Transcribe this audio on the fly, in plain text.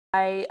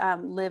I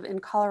live in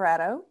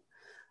Colorado.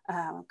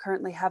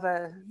 Currently have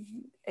a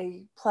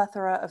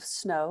plethora of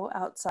snow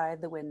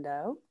outside the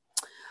window.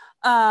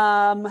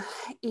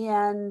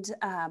 And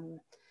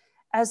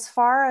as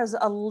far as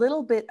a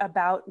little bit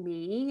about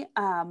me,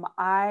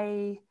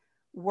 I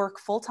work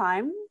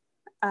full-time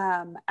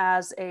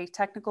as a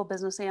technical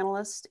business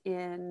analyst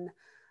in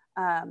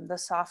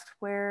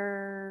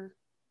the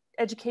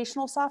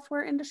educational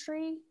software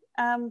industry,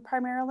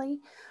 primarily.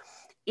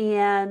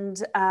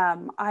 And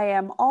I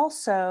am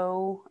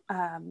also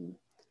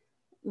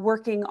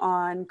working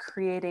on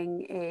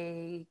creating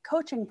a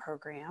coaching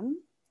program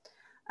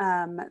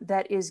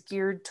that is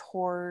geared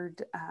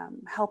toward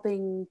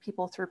helping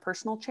people through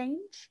personal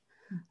change,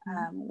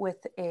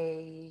 with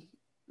a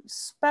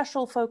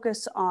special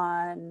focus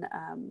on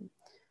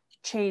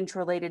change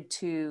related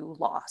to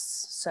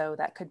loss. So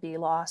that could be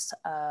loss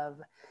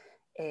of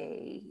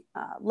a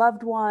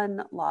loved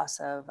one, loss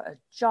of a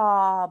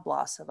job,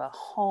 loss of a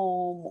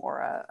home or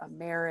a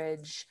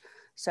marriage.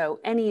 So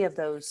any of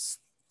those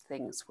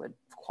things would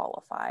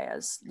qualify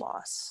as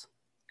loss.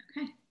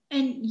 Okay.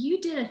 And you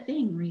did a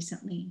thing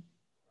recently.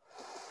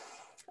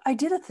 I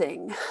did a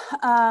thing.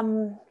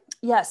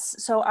 Yes.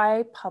 So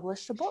I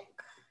published a book.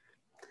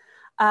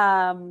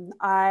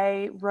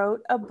 I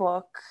wrote a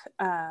book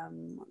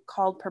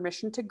called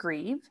Permission to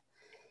Grieve.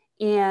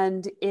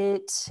 And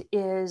it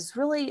is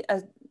really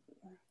a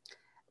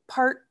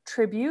part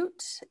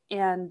tribute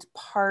and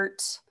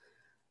part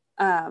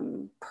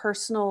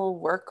personal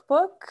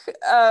workbook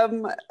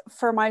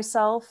for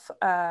myself,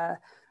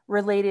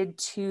 related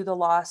to the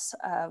loss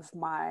of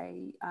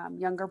my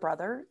younger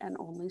brother and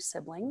only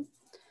sibling,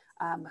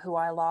 who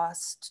I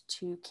lost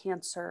to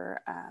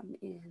cancer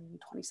in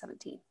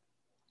 2017.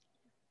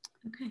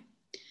 Okay.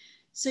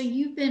 So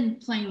you've been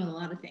playing with a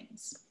lot of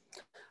things.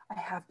 I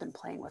have been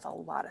playing with a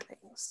lot of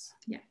things.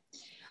 Yeah.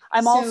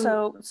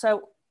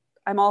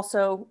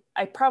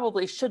 I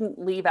probably shouldn't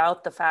leave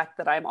out the fact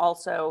that I'm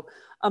also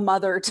a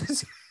mother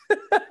to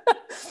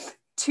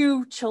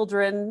two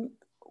children.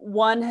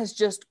 One has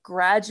just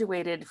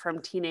graduated from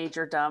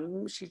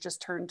teenagerdom. She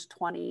just turned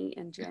 20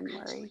 in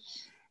January.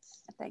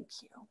 Thank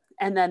you.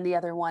 And then the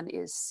other one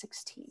is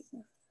 16.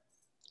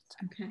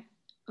 Okay.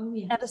 Oh,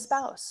 yes. And a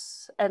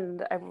spouse.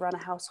 And I run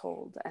a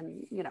household,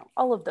 and,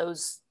 all of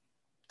those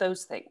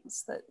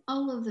things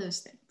all of those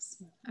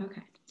things.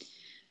 Okay.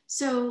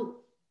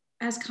 So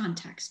as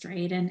context,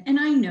 right? And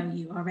I know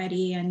you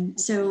already. And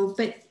so,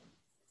 but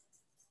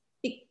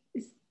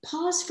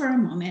pause for a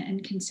moment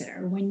and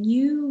consider when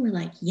you were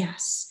like,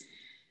 yes,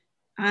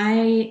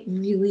 I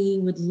really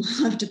would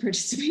love to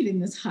participate in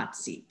this hot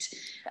seat.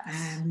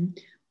 Yes.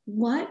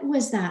 What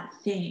was that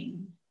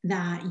thing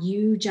that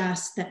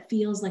that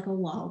feels like a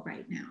wall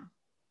right now?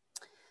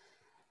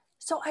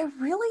 So I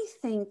really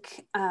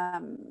think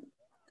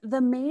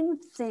the main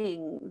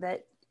thing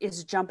that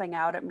is jumping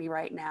out at me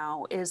right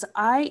now is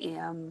I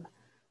am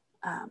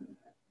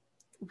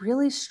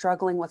really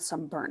struggling with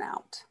some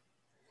burnout.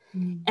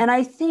 And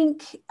I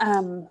think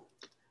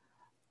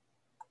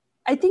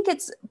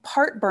it's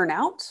part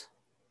burnout,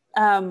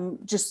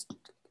 just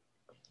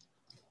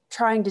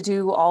trying to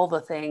do all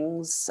the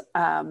things,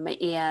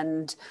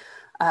 and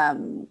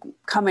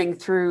coming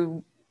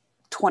through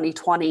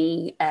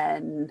 2020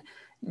 and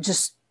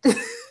just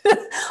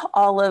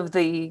all of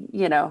the,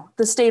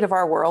 the state of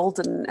our world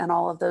and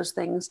all of those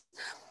things.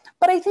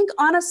 But I think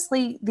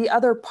honestly, the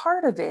other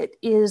part of it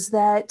is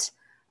that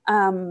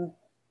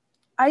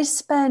I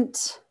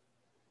spent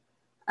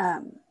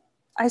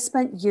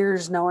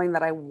years knowing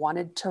that I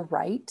wanted to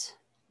write,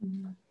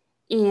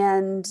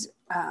 and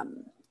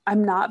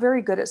I'm not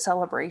very good at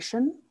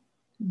celebration.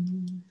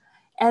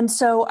 And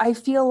so I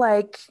feel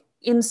like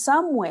in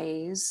some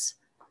ways,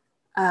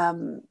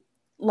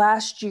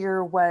 last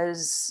year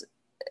was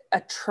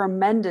a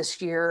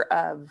tremendous year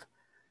of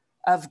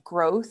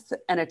growth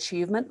and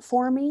achievement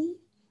for me.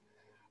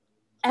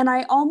 And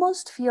I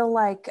almost feel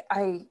like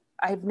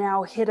I've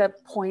now hit a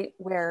point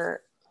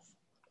where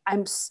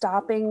I'm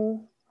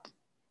stopping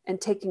and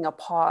taking a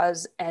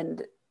pause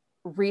and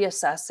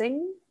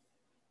reassessing,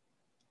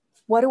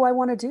 what do I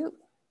want to do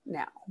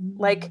now?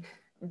 Like,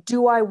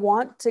 do I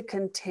want to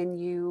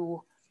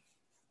continue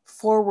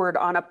forward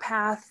on a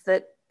path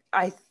that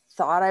I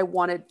thought I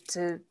wanted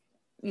to,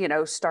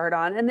 start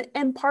on?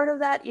 And part of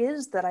that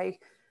is that I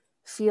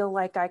feel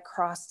like I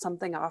crossed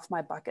something off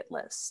my bucket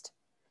list.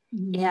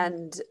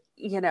 And,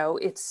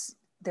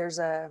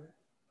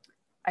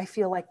 I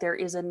feel like there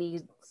is a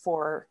need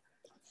for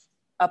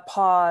a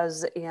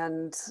pause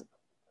and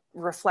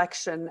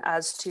reflection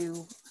as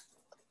to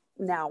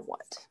now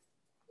what,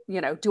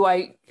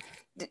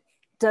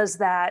 does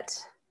that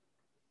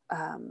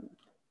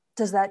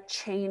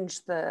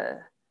change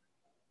the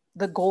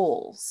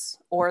goals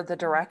or the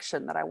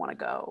direction that I want to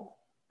go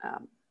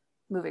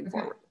moving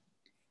forward?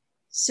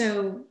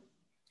 So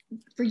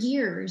for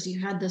years you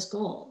had this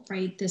goal,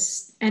 right?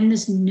 This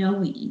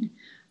knowing,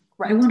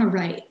 right. I want to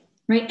write,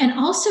 right? And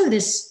also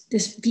this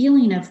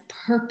feeling of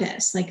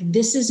purpose, like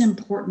this is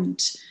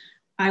important.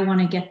 I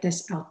want to get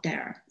this out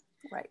there,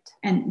 right?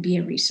 And be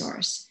a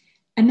resource.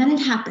 And then it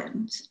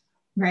happened,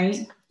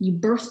 right? You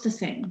birth the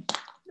thing.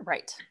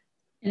 Right.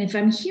 And if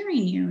I'm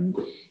hearing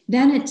you,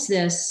 then it's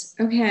this,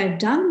 okay, I've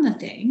done the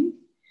thing.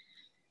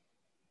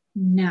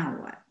 Now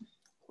what?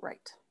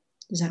 Right.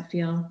 Does that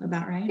feel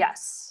about right?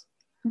 Yes.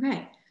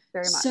 Okay.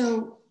 Very much.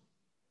 So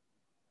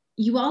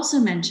you also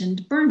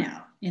mentioned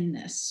burnout in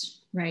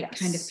this, right? Yes.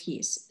 Kind of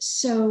piece.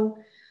 So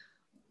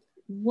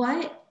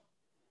what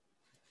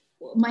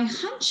my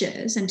hunch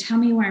is, and tell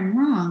me where I'm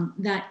wrong,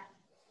 that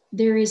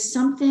there is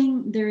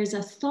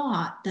a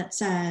thought that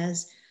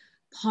says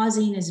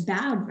pausing is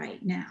bad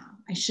right now.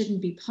 I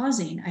shouldn't be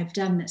pausing. I've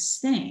done this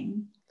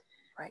thing.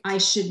 Right.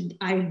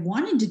 I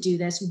wanted to do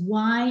this.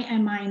 Why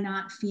am I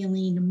not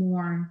feeling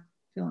more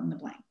fill in the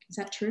blank? Is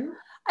that true?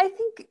 I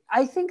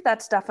think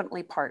that's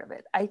definitely part of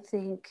it. I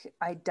think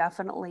I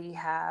definitely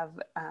have,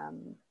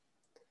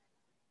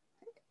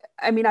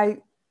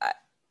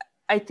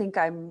 I think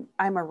I'm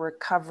a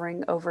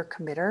recovering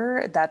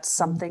overcommitter. That's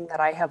something that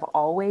I have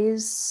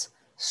always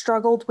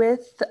struggled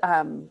with,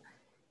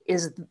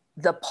 is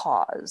the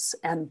pause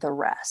and the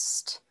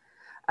rest.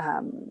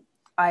 I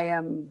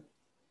am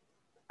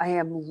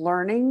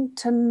learning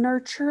to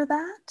nurture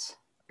that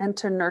and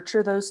to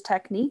nurture those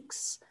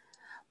techniques,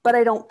 but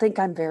I don't think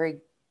I'm very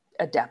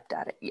adept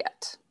at it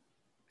yet.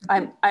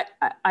 Okay.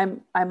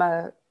 I'm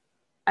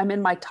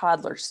in my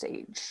toddler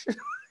stage.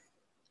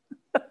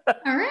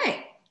 All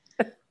right.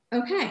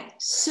 Okay.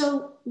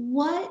 So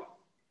what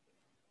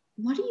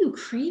are you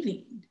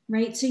craving?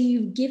 Right? So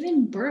you've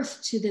given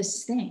birth to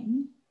this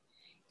thing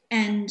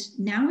and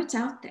now it's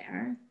out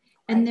there.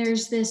 And Right.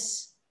 there's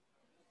this,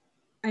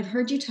 I've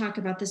heard you talk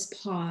about this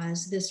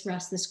pause, this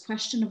rest, this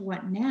question of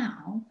what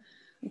now.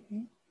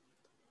 Mm-hmm.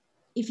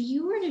 If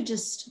you were to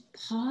just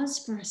pause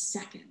for a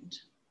second,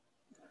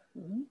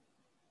 Mm-hmm.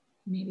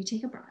 maybe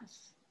take a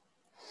breath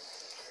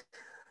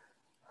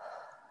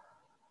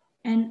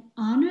and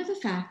honor the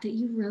fact that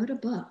you wrote a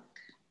book.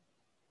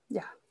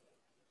 Yeah.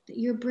 That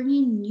you're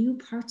bringing new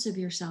parts of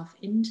yourself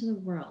into the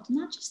world,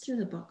 not just through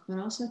the book, but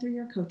also through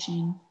your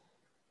coaching,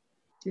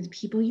 through the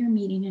people you're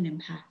meeting and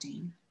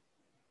impacting.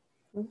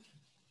 Mm-hmm.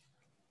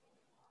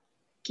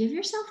 Give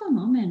yourself a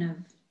moment of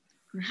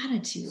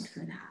gratitude for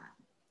that.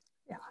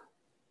 Yeah.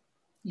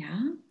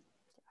 Yeah.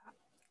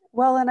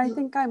 Well, and I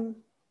think I'm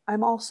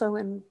also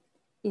in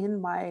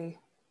my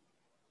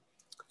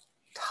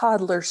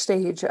toddler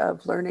stage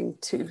of learning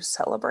to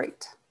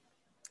celebrate.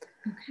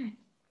 Okay.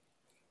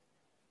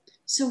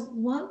 So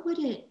why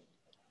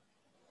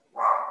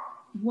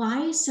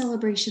is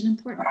celebration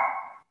important?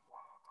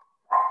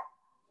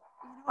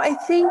 I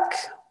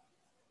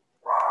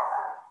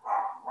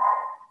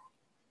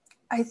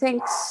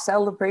think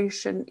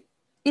celebration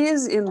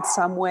is in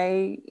some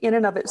way, in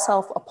and of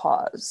itself, a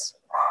pause.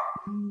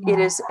 It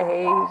is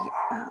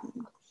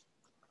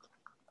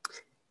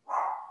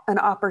an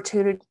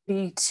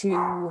opportunity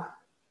to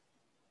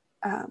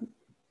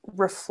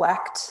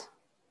reflect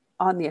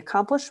on the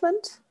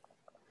accomplishment.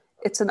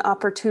 It's an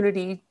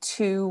opportunity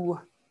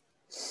to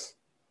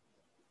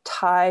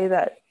tie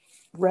that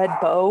red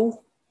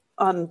bow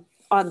on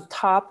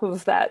top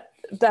of that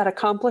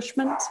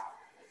accomplishment,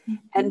 mm-hmm.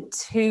 and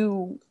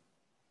to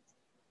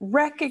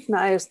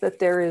recognize that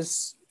there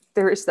is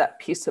that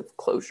piece of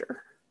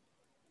closure.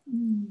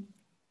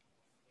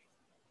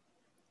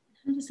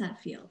 How does that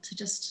feel to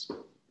just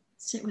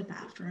sit with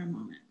that for a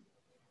moment?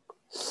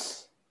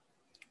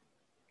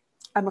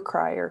 I'm a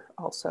crier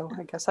also.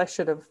 I guess I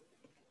should have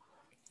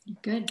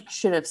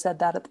said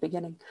that at the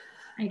beginning.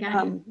 I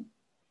got you.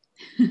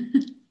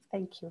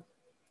 Thank you.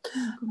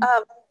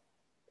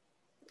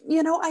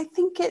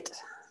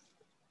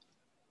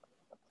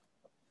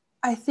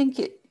 I think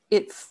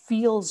it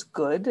feels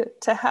good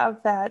to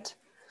have that,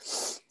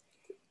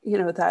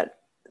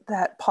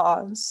 that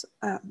pause.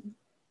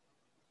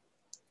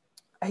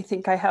 I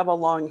think I have a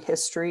long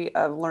history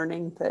of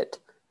learning that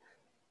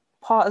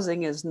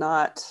pausing is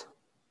not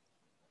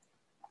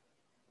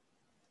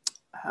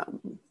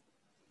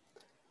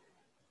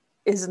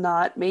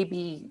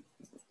maybe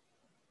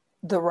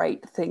the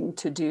right thing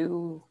to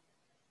do.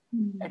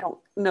 Mm-hmm. I don't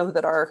know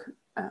that our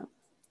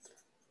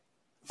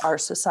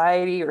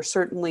society, or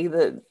certainly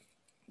the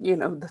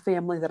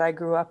family that I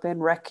grew up in,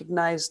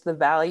 recognized the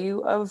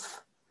value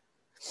of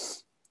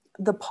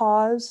the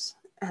pause.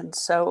 And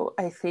so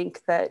I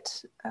think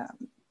that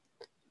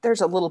there's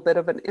a little bit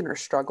of an inner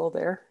struggle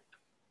there.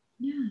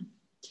 Yeah.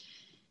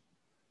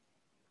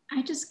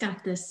 I just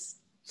got this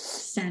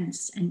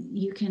sense, and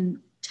you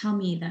can tell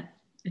me that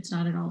it's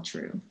not at all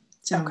true.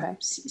 So okay.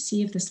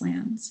 See if this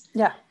lands.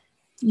 Yeah.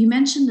 You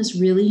mentioned this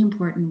really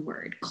important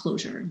word,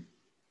 closure,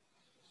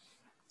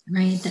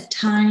 right? That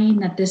time,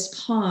 that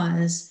this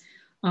pause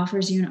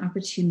offers you an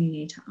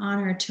opportunity to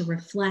honor, to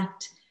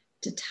reflect,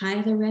 to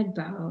tie the red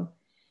bow,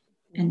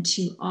 and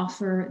to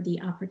offer the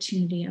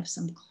opportunity of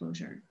some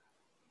closure.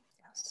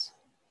 Yes.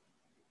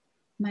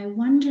 My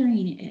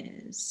wondering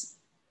is,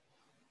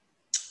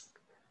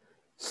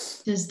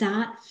 does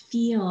that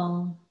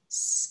feel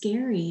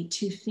scary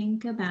to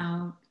think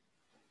about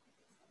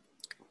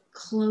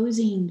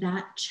closing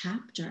that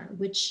chapter,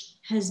 which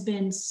has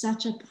been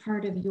such a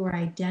part of your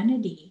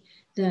identity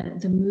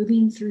the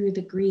moving through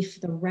the grief,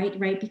 the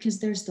right, because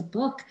there's the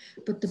book,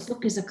 but the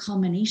book is a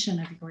culmination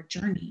of your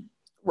journey.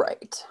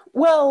 Right.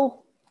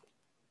 Well,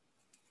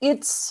 I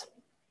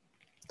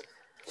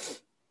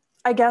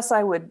guess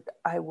I would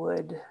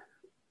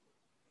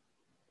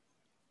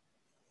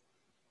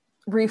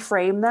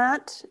reframe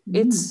that.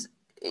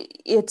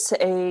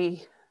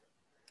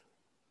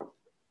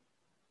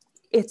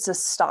 It's a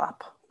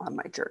stop on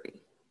my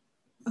journey.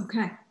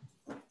 Okay.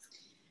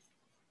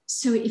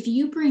 So if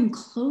you bring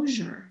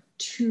closure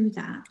to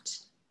that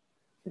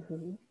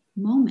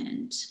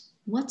moment,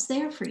 what's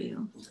there for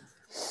you?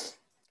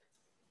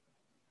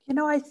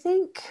 I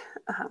think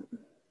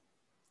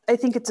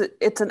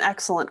it's an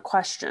excellent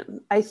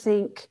question. I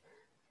think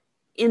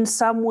in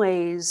some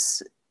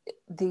ways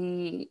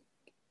the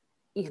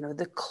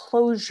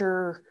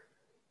closure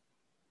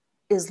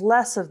is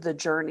less of the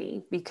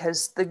journey,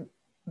 because the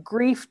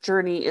grief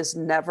journey is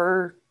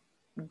never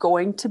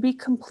going to be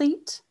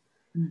complete.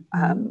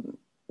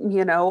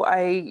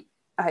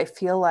 I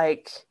feel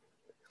like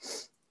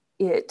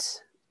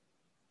it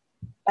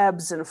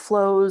ebbs and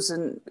flows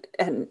and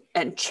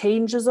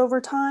changes over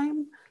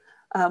time.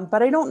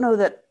 But I don't know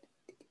that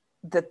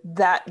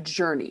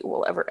journey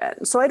will ever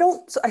end. So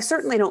I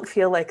certainly don't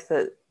feel like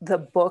the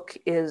book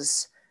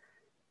is,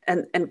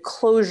 and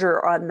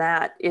closure on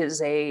that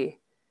is a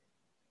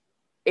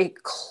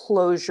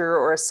closure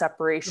or a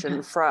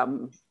separation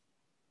from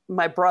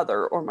my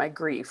brother or my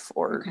grief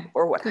or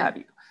what have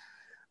you.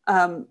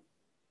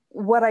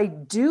 What I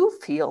do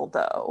feel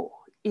though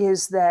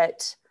is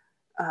that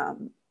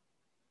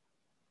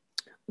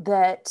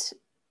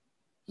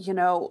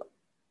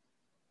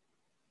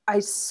I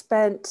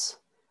spent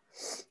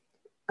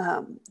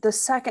the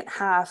second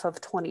half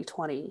of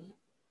 2020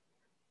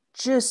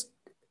 just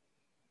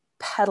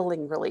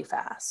pedaling really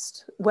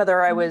fast,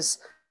 whether I was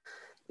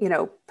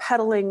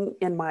pedaling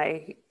in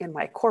my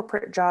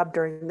corporate job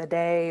during the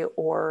day,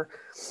 or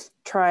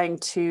trying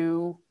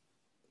to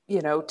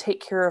take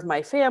care of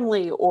my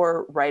family,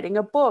 or writing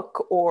a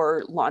book,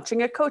 or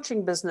launching a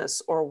coaching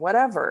business, or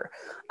whatever.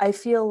 I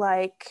feel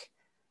like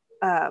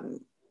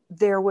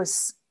there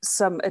was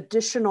some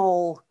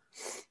additional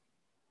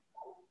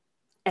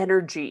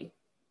energy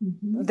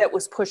that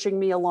was pushing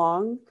me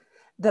along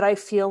that I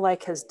feel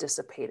like has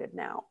dissipated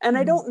now. And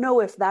I don't know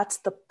if that's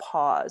the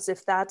pause,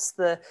 if that's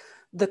the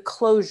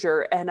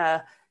closure and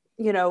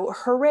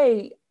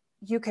hooray,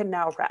 you can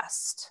now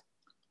rest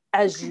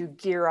as you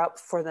gear up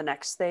for the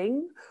next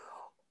thing.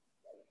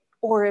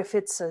 Or if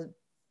it's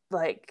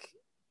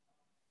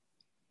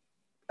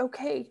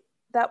okay,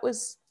 that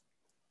was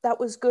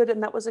good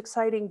and that was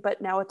exciting,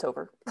 but now it's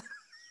over.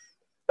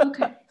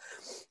 Okay.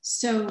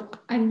 So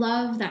I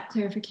love that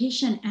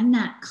clarification and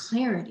that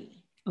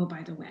clarity. Oh,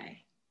 by the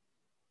way,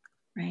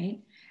 right?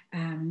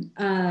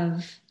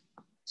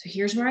 So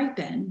here's where I've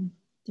been.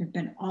 There've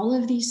been all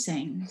of these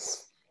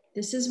things.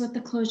 This is what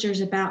the closure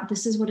is about.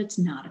 This is what it's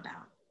not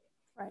about.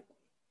 Right.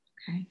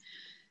 Okay.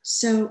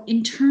 So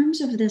in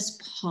terms of this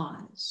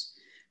pause,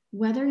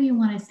 whether you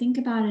want to think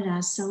about it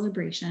as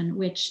celebration,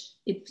 which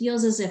it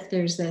feels as if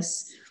there's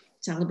this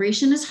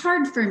celebration is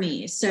hard for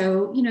me.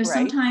 So,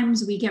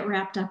 sometimes we get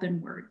wrapped up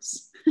in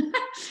words.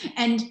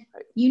 And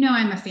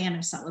I'm a fan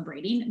of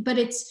celebrating, but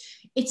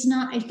it's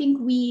not, I think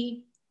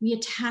we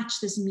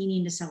attach this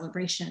meaning to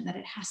celebration, that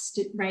it has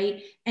to,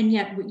 right? And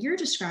yet what you're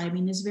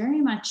describing is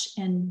very much,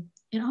 and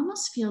it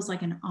almost feels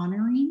like an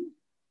honoring.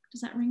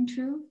 Does that ring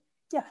true?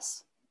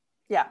 Yes.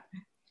 Yeah.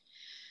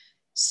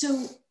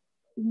 So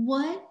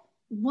what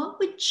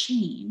would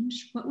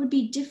change? What would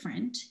be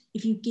different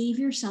if you gave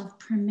yourself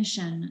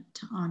permission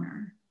to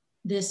honor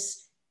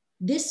this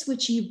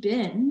which you've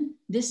been,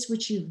 this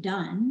which you've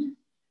done?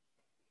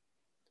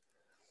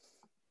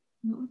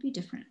 What would be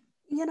different?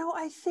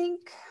 I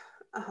think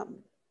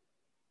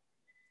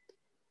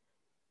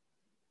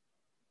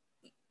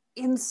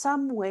in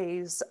some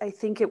ways, I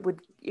think it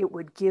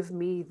would give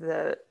me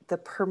the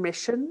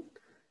permission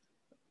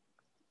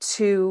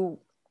to,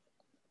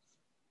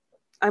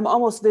 I'm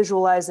almost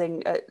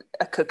visualizing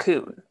a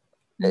cocoon,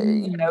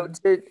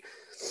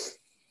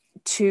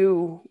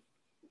 to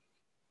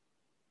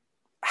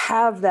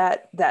have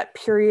that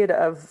period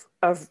of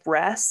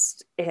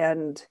rest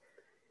and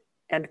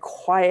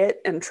quiet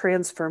and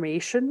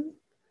transformation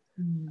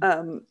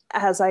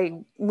as I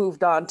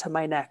moved on to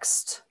my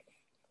next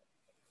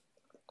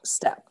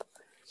step.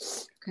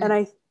 Okay. And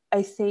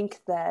I think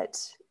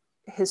that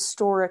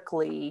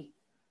historically,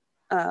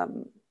 I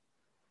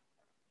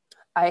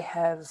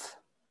have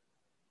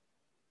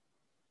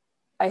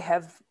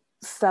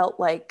felt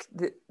like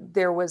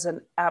there was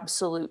an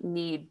absolute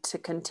need to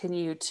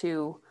continue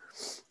to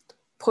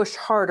push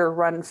harder,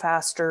 run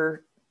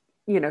faster,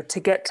 to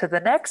get to the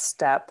next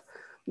step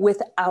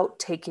without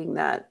taking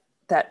that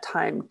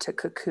time to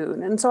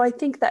cocoon. And so I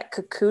think that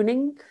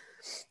cocooning,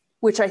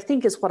 which I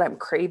think is what I'm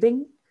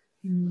craving,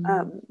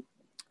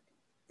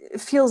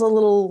 it feels a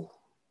little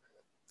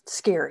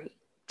scary,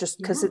 just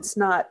because it's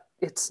not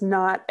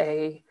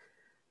a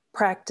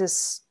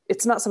practice.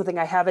 It's not something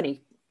I have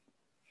any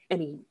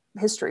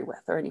history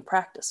with or any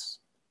practice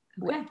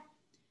with.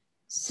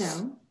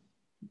 So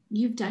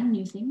you've done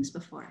new things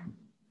before.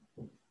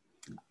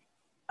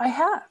 I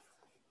have.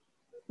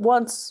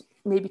 Once,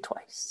 maybe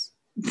twice.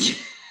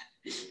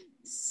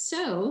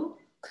 So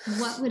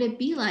what would it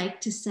be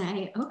like to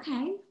say,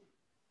 okay,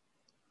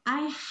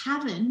 I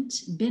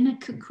haven't been a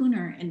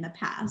cocooner in the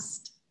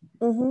past,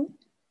 Mm-hmm.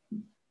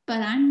 but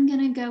I'm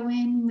going to go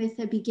in with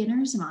a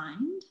beginner's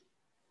mind,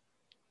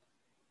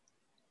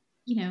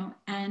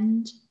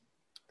 and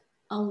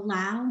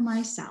allow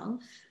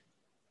myself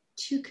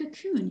to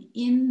cocoon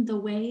in the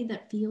way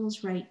that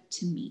feels right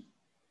to me.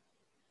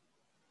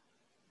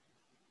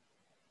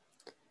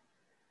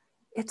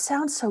 It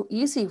sounds so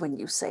easy when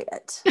you say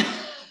it.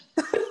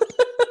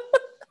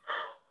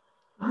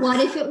 What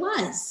if it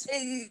was?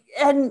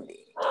 And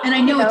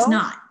I know it's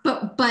not,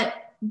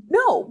 but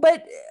no,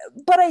 but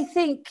I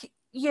think,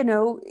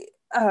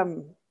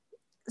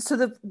 so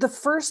the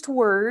first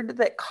word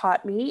that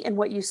caught me in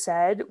what you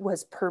said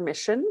was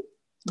permission.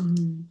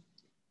 Mm.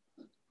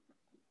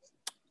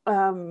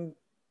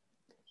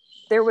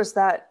 There was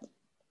that,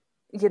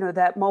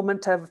 that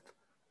moment of,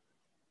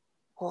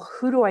 well,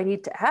 who do I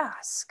need to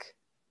ask?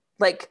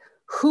 Like,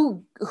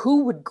 who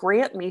would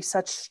grant me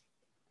such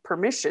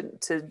permission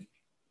to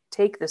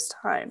take this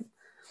time?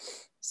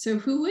 So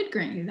who would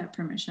grant you that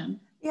permission?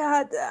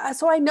 Yeah,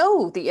 so I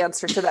know the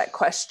answer to that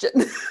question.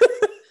 Yeah,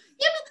 but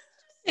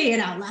say it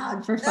out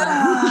loud for fun.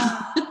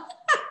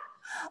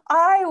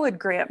 I would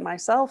grant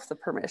myself the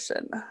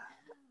permission.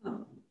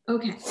 Oh,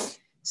 okay.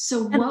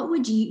 So what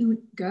would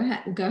you, go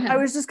ahead. I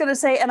was just going to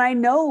say, and I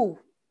know,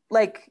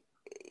 like,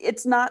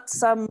 it's not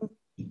some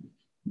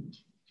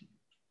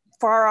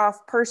far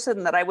off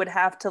person that I would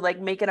have to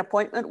like make an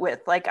appointment with.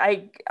 Like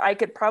I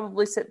could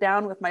probably sit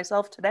down with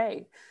myself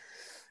today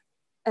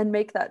and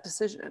make that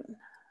decision.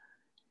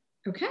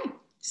 Okay.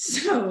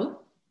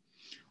 So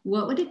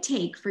what would it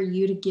take for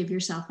you to give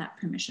yourself that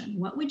permission?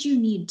 What would you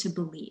need to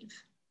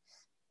believe?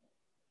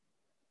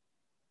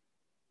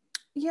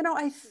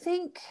 I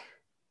think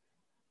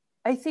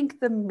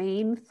the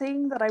main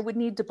thing that I would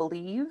need to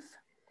believe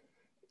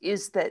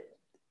is that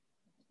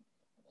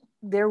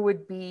there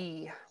would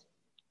be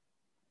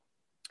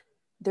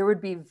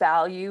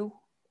value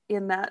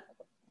in that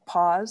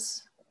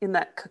pause, in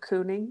that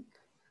cocooning,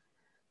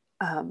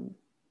 and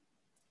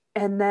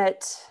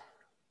that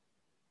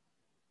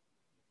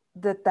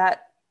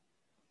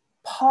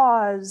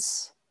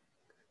pause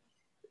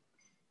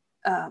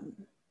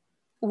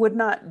would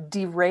not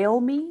derail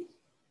me.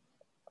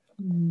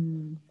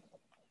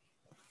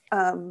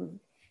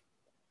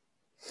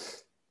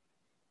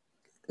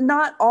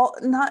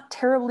 Not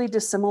terribly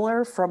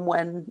dissimilar from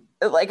when,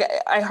 like,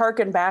 I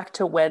hearken back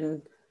to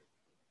when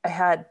I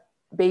had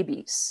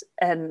babies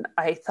and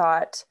I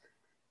thought,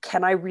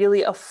 can I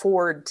really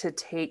afford to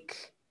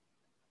take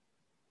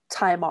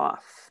time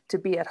off to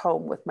be at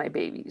home with my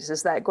babies?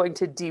 Is that going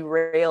to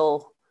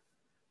derail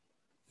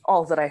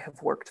all that I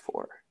have worked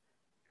for?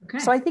 Okay.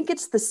 So I think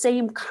it's the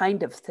same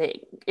kind of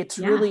thing. It's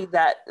really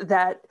that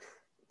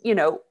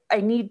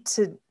I need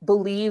to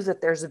believe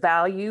that there's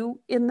value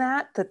in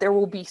that there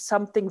will be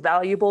something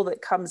valuable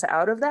that comes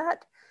out of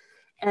that,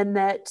 and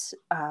that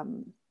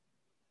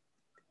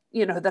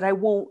that I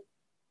won't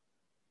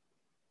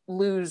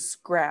lose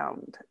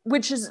ground,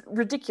 which is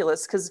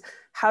ridiculous because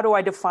how do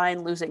I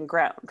define losing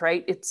ground,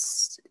 right?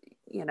 It's,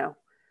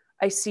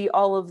 I see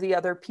all of the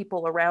other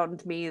people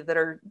around me that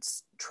are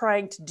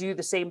trying to do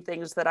the same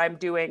things that I'm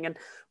doing and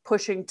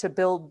pushing to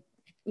build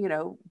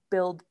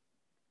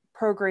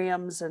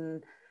programs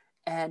and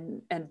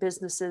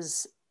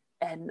businesses.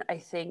 And I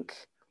think,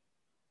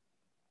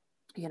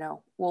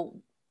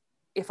 well,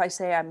 if I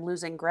say I'm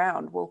losing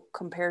ground, well,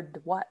 compared to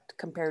what?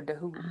 Compared to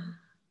who?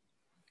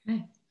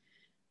 Okay.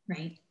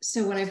 Right.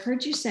 So what I've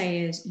heard you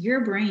say is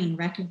your brain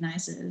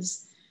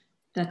recognizes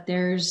that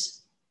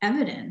there's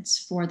evidence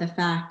for the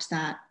fact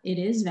that it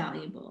is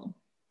valuable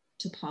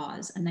to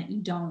pause and that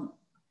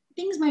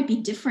things might be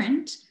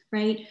different,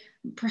 right?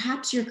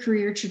 Perhaps your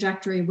career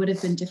trajectory would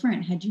have been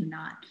different had you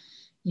not,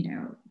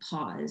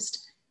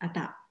 paused at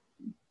that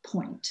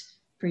point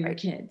for your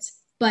kids.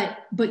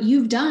 But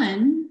you've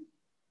done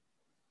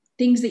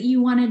things that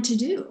you wanted to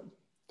do.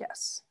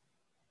 Yes.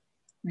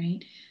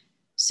 Right.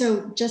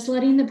 So just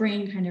letting the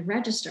brain kind of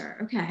register,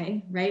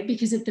 okay, right?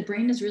 Because if the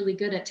brain is really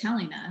good at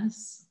telling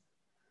us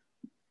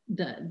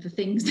the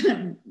things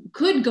that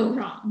could go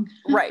wrong.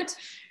 Right.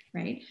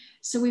 Right.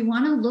 So we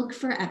want to look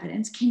for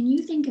evidence. Can you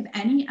think of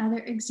any other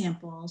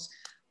examples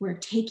where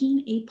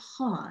taking a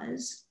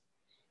pause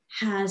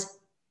has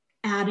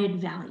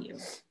added value?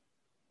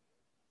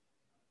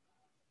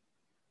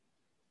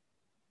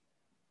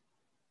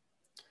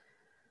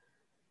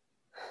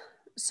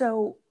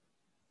 So,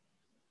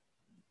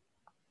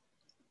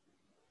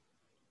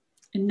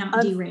 and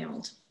not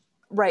derailed.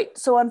 Right.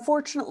 So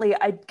unfortunately,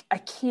 I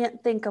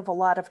can't think of a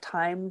lot of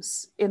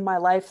times in my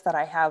life that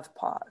I have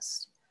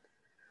paused.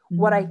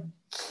 What I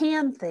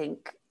can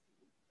think,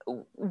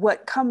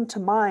 what come to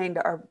mind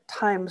are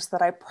times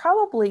that I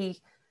probably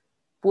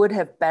would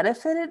have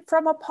benefited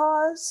from a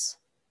pause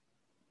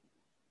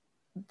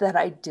that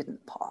I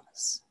didn't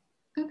pause.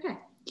 Okay.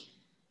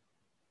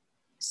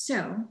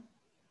 So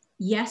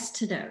yes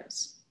to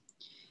those.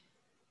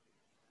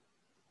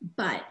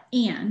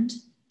 And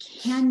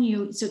can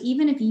you, so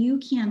even if you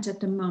can't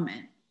at the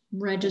moment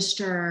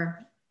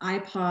register, I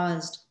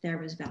paused, there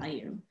was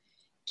value,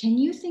 can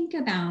you think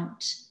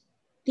about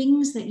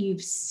things that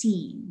you've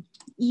seen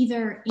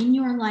either in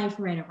your life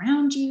right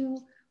around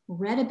you,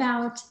 read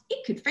about?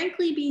 It could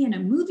frankly be in a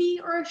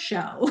movie or a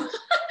show,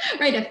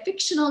 right? A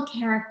fictional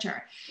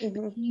character.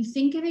 Mm-hmm. Can you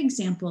think of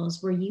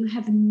examples where you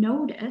have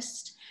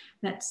noticed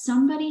that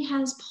somebody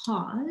has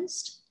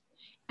paused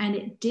and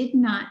it did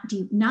not,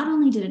 not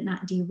only did it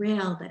not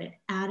derail, but it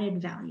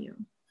added value?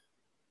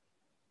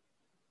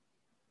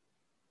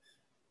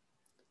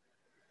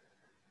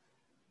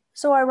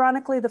 So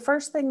ironically, the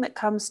first thing that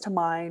comes to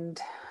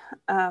mind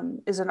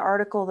is an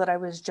article that I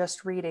was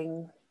just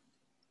reading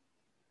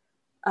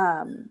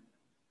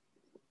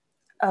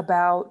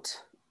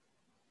about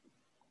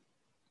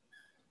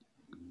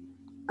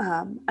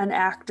an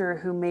actor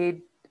who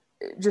made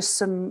just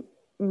some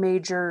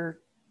major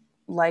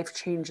life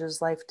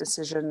changes, life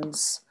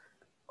decisions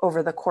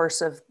over the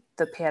course of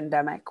the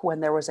pandemic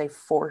when there was a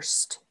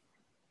forced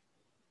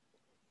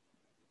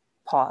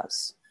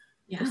pause,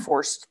 a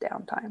forced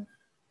downtime.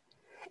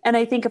 And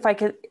I think if I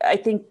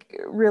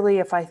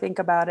think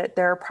about it,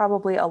 there are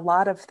probably a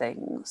lot of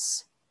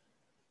things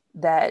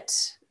that,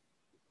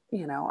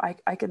 you know,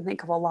 I can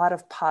think of a lot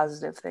of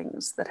positive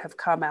things that have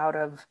come out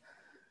of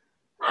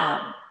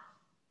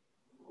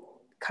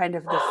kind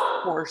of the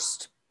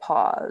forced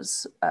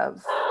pause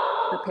of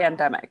the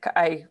pandemic.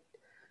 I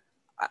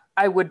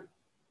would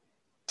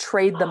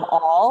trade them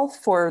all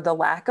for the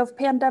lack of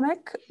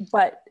pandemic,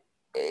 but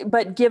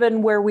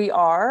given where we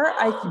are,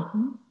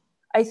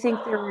 I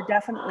think there were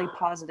definitely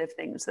positive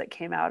things that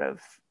came out of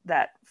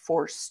that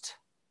forced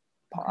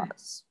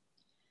pause.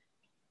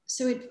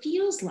 So it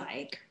feels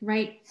like,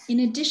 right,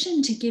 in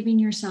addition to giving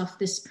yourself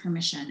this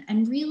permission,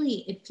 and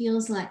really it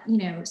feels like, you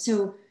know,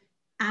 so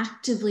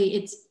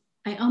actively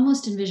I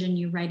almost envision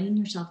you writing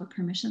yourself a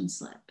permission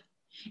slip.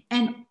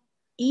 And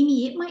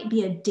Amy, it might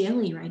be a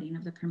daily writing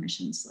of the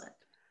permission slip,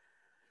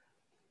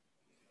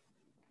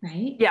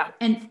 right? Yeah.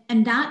 And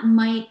that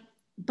might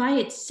by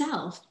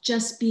itself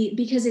just be,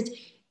 because it's,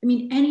 I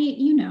mean,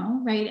 you know,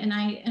 right?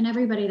 And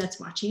everybody that's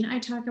watching, I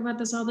talk about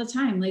this all the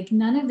time. Like,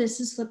 none of this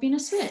is flipping a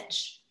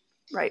switch.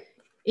 Right.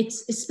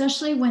 It's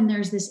especially when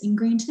there's this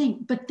ingrained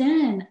thing. But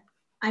then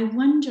I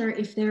wonder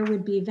if there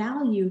would be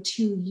value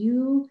to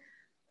you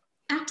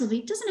actively,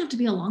 it doesn't have to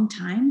be a long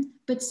time,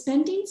 but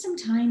spending some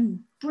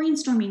time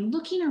brainstorming,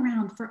 looking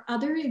around for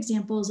other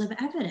examples of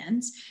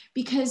evidence,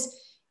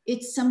 because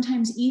it's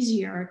sometimes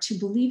easier to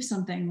believe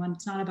something when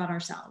it's not about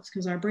ourselves,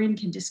 because our brain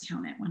can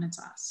discount it when it's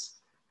us.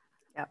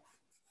 Yeah.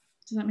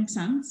 Does that make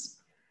sense?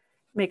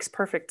 Makes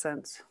perfect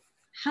sense.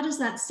 How does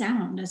that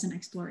sound as an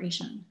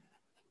exploration?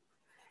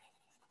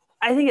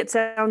 I think it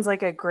sounds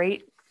like a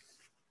great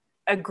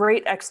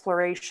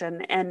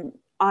exploration. And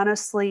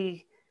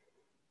honestly,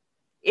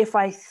 if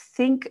I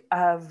think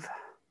of,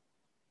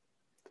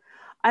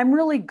 I'm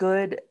really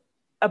good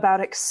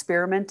about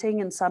experimenting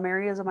in some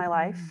areas of my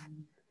life.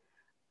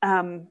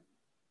 I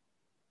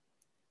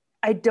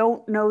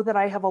don't know that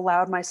I have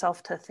allowed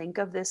myself to think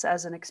of this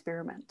as an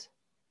experiment.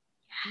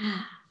 Yeah, I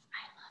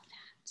love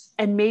that.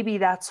 And maybe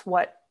that's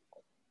what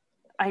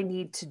I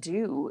need to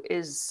do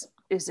is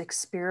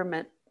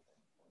experiment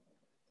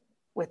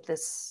with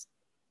this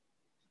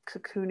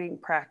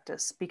cocooning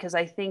practice, because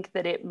I think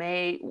that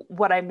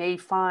what I may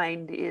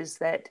find is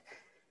that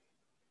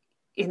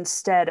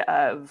instead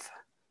of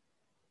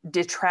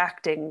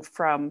detracting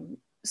from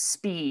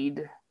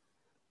speed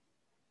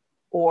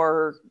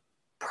or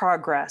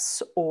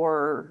progress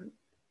or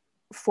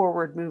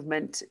forward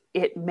movement,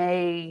 it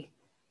may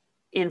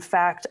in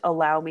fact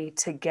allow me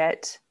to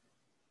get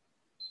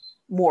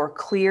more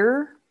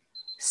clear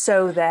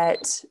so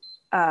that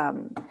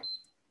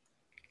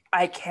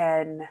I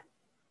can,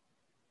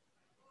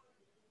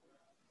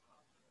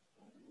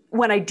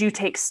 when I do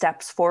take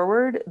steps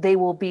forward, they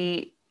will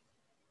be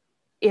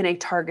in a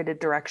targeted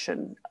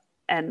direction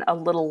and a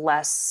little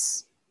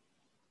less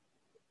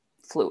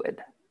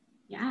fluid.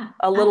 Yeah.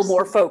 A little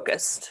more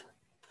focused.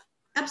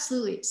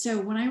 Absolutely. So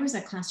when I was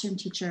a classroom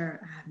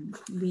teacher,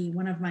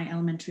 one of my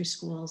elementary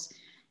schools,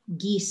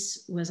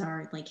 geese was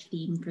our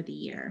theme for the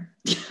year.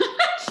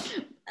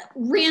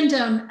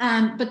 Random.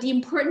 But the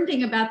important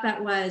thing about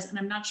that was, and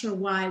I'm not sure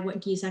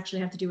what geese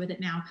actually have to do with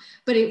it now,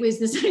 but it was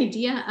this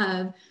idea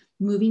of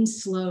moving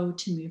slow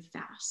to move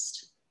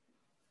fast.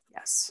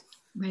 Yes.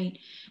 Right.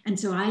 And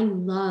so I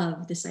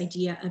love this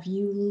idea of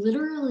you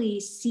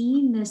literally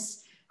seeing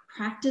this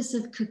practice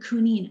of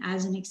cocooning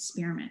as an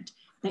experiment,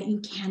 that you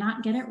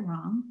cannot get it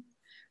wrong,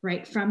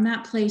 right? From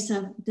that place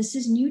of, this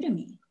is new to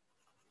me.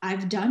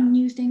 I've done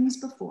new things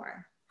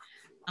before.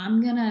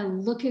 I'm going to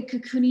look at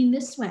cocooning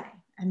this way,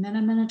 and then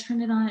I'm going to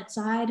turn it on its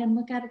side and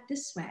look at it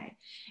this way.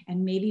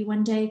 And maybe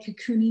one day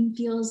cocooning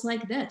feels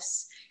like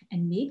this.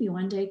 And maybe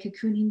one day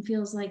cocooning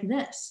feels like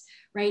this,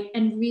 right?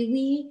 And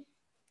really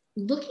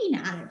looking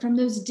at it from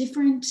those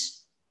different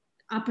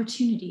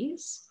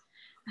opportunities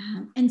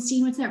and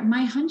seeing what's there.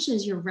 My hunch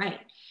is you're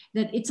right.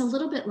 that it's a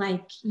little bit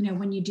like, you know,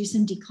 when you do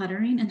some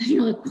decluttering and then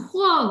you're like,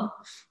 whoa,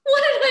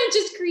 what did I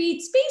just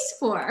create space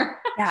for?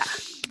 Yeah.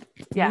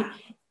 Yeah. Right?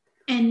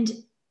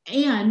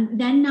 And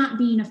then not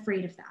being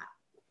afraid of that,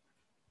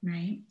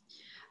 right?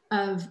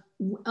 Of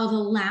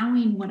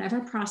allowing whatever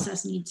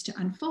process needs to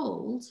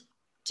unfold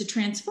to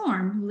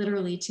transform,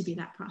 literally to be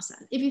that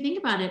process. If you think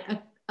about it,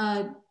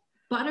 a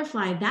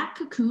butterfly, that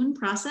cocoon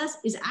process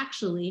is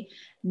actually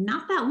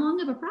not that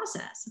long of a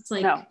process. It's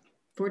like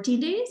 14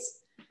 days.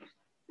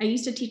 I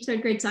used to teach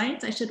third grade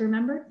science. I should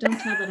remember. Don't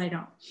tell that I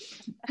don't.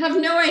 I have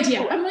no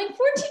idea. I'm like,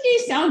 14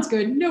 days sounds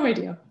good. No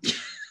idea.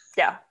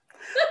 Yeah.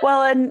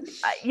 Well, and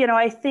you know,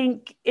 I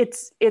think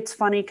it's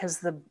funny because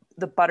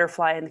the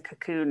butterfly and the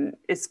cocoon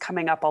is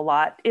coming up a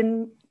lot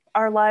in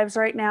our lives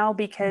right now,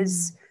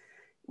 because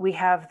we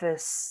have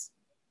this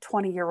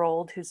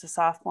 20-year-old who's a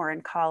sophomore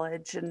in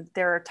college, and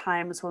there are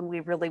times when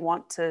we really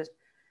want to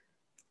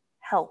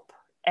help.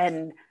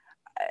 And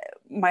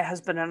my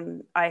husband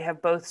and I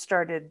have both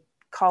started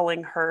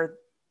calling her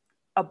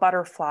a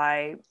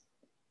butterfly,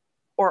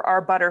 or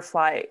our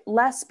butterfly,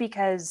 less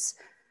because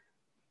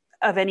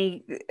of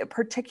any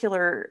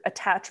particular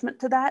attachment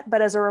to that,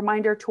 but as a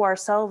reminder to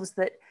ourselves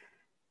that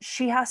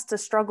she has to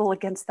struggle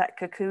against that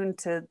cocoon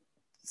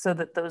so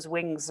that those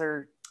wings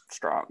are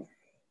strong.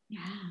 Yeah.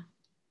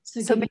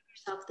 So giving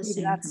yourself the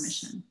same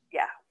permission.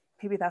 Yeah.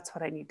 Maybe that's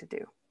what I need to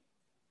do.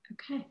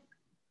 Okay.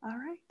 All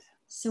right.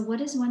 So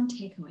what is one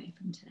takeaway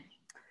from today?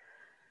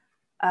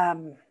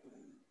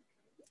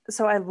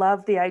 So I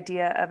love the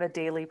idea of a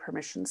daily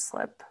permission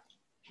slip.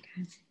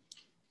 Okay.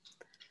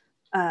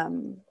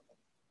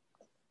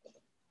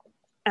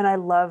 And I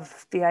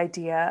love the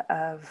idea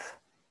of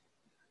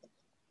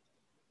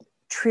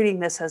treating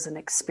this as an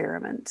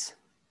experiment.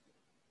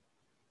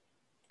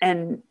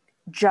 And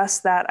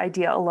just that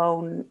idea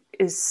alone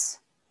is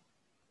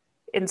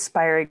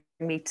inspiring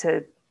me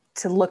to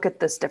look at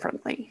this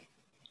differently.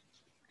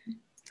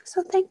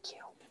 So thank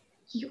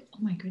you. Oh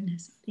my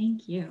goodness,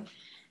 thank you.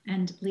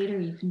 And later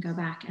you can go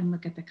back and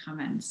look at the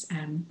comments.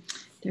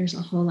 There's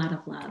a whole lot of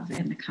love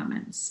in the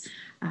comments.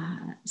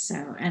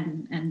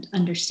 And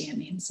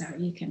understanding. So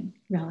you can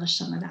relish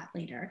some of that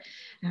later.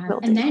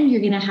 And then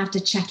you're going to have to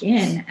check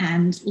in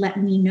and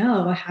let me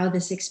know how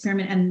this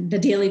experiment and the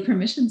daily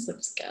permission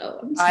slips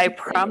go. I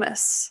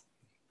promise.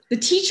 The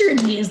teacher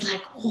in me is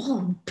like,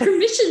 oh,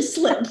 permission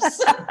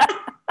slips.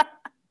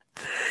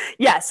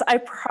 Yes, I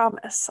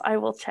promise. I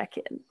will check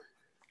in.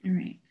 All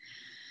right.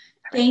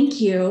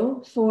 Thank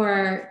you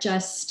for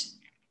just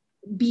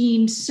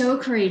being so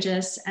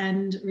courageous,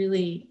 and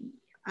really,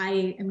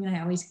 I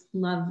always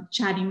love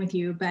chatting with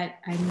you, but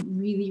I'm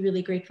really,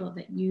 really grateful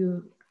that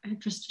you are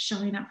just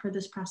showing up for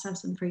this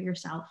process and for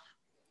yourself.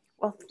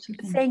 Well,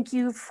 thank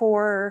you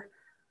for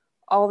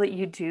all that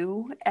you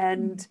do.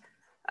 And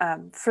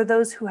for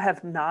those who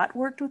have not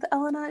worked with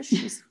Elena,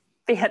 she's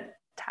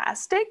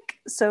fantastic.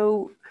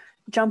 So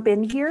jump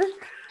in here.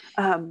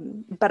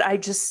 But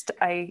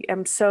I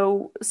am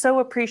so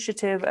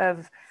appreciative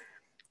of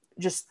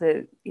just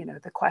the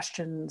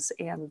questions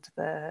and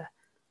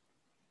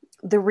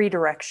the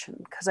redirection,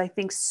 because I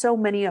think so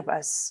many of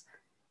us,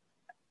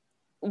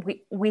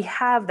 we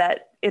have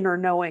that inner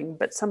knowing,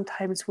 but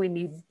sometimes we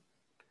need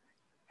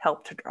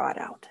help to draw it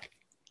out.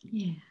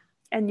 Yeah.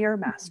 And you're a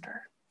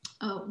master.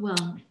 Oh,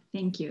 well,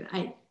 thank you.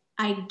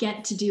 I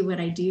get to do what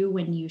I do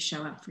when you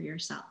show up for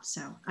yourself.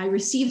 So I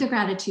receive the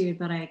gratitude,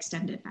 but I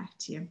extend it back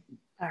to you.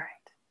 All right.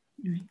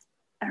 All right.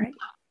 All right.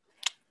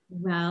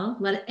 Well,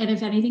 and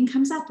if anything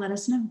comes up, let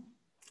us know.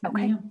 Let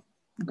me know.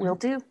 Okay. Will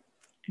do. All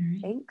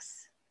right.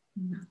 Thanks.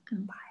 You're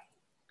welcome. Bye.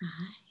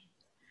 Bye.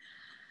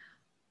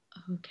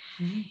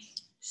 Okay.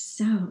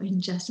 So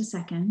in just a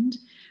second,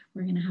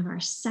 we're going to have our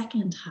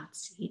second hot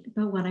seat.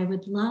 But what I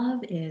would love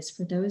is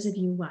for those of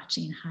you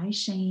watching, hi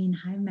Shane,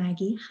 hi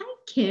Maggie, hi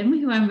Kim,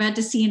 who I'm about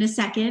to see in a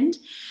second.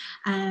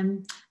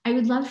 I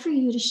would love for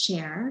you to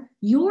share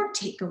your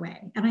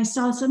takeaway. And I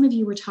saw some of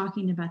you were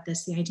talking about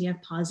this, the idea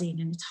of pausing,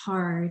 and it's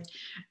hard.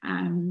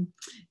 And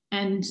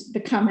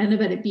the comment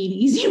about it being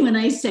easy when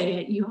I say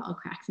it, you all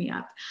crack me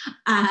up.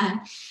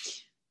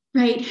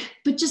 Right?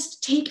 But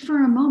just take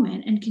for a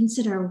moment and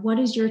consider, what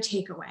is your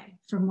takeaway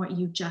from what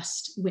you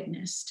just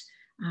witnessed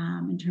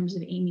in terms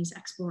of Amy's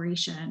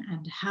exploration,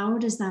 and how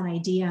does that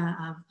idea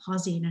of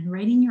pausing and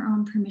writing your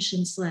own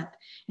permission slip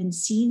and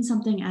seeing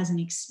something as an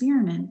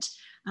experiment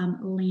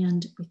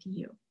land with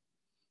you?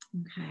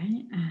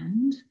 Okay,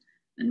 and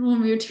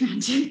when we return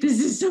to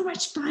this is so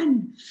much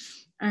fun.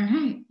 All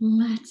right,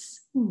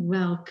 let's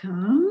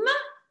welcome.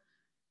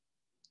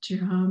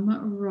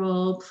 Drum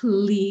roll,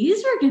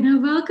 please. We're going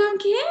to welcome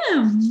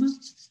Kim.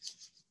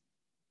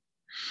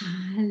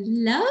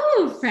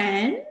 Hello,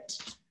 friend.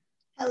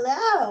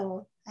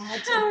 Hello. I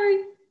had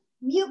to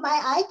mute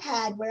my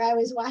iPad where I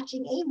was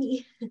watching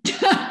Amy.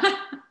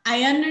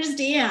 I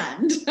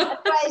understand.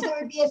 Otherwise, there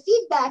would be a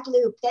feedback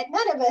loop that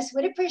none of us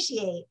would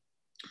appreciate.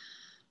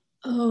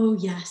 Oh,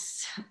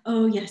 yes.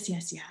 Oh, yes,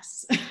 yes,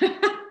 yes.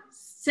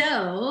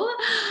 So,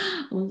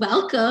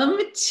 welcome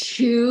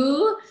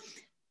to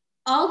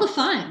all the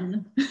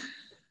fun.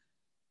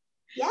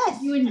 Yes.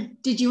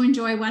 Did you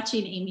enjoy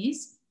watching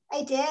Amy's?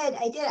 I did.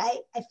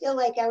 I feel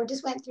like I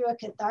just went through a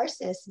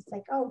catharsis. It's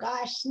like, oh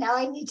gosh, now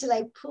I need to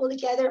like pull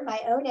together my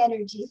own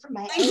energy for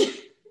my own.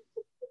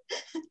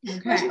 Okay.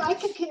 Where's my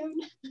cocoon?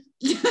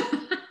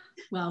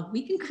 Well,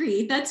 we can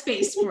create that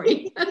space for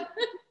you.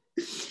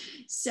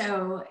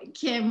 So,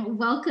 Kim,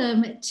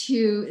 welcome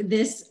to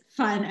this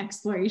fun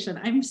exploration.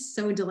 I'm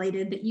so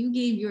delighted that you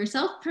gave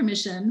yourself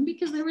permission,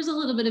 because there was a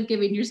little bit of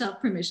giving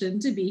yourself permission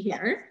to be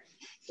here.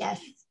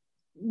 Yes.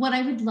 What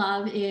I would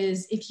love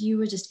is if you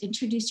would just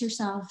introduce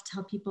yourself,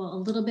 tell people a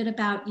little bit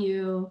about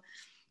you,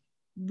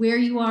 where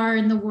you are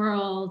in the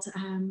world,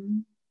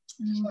 and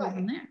then we'll go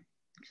from there.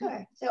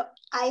 Sure. So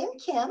I am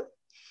Kim,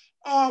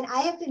 and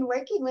I have been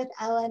working with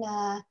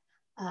Elena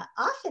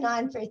off and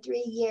on for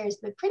 3 years,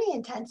 but pretty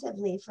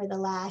intensively for the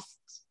last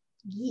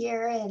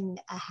year and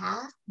a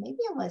half, maybe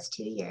almost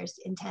 2 years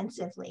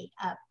intensively.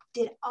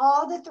 Did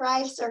all the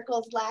Thrive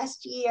circles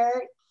last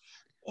year,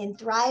 in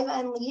Thrive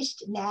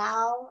Unleashed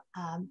now.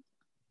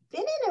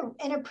 Been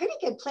in a pretty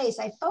good place.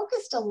 I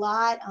focused a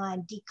lot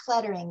on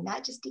decluttering,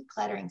 not just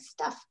decluttering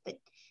stuff, but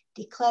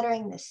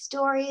decluttering the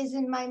stories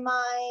in my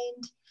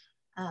mind.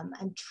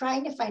 I'm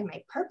trying to find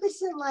my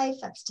purpose in life.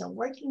 I'm still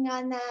working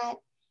on that.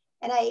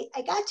 And I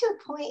got to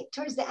a point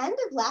towards the end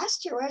of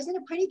last year where I was in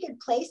a pretty good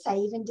place. I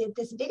even did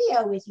this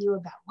video with you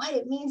about what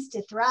it means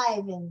to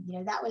thrive.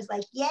 And that was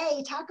like,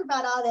 yay, talk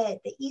about all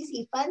the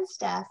easy, fun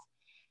stuff.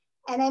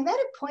 And I'm at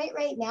a point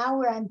right now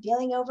where I'm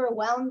feeling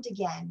overwhelmed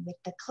again with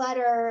the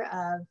clutter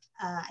of,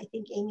 I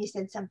think Amy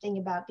said something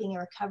about being a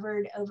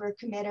recovered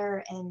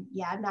overcommitter. And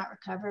yeah, I'm not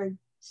recovered,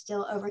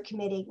 still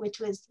overcommitting, which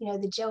was,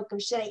 the joke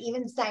of should I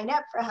even sign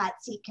up for hot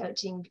seat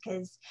coaching,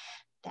 because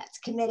that's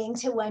committing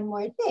to one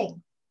more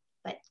thing.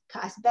 But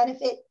cost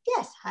benefit,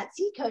 yes, hot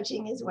seat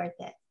coaching is worth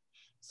it.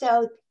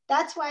 So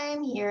that's why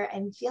I'm here.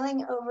 I'm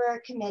feeling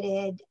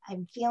overcommitted.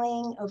 I'm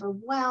feeling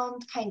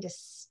overwhelmed, kind of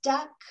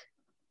stuck.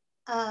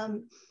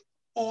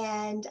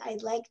 And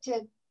I'd like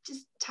to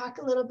just talk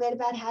a little bit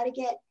about how to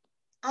get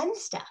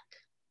unstuck.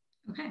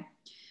 Okay.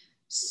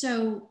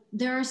 So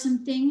there are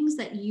some things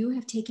that you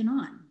have taken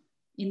on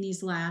in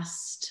these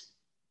last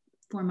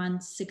 4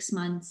 months, 6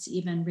 months,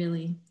 even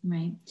really,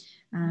 right?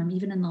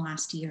 Even in the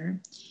last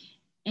year.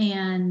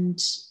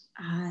 And,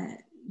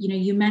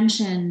 you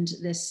mentioned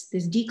this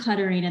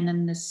decluttering and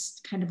then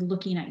this kind of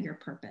looking at your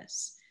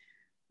purpose,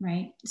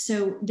 right?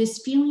 So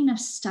this feeling of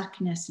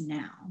stuckness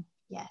now.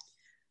 Yes.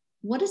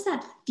 What does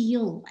that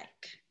feel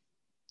like?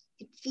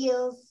 It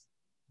feels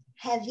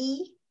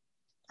heavy,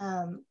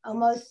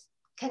 almost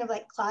kind of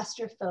like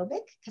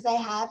claustrophobic, because I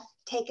have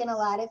taken a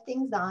lot of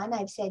things on.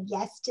 I've said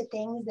yes to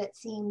things that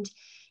seemed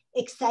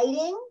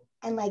exciting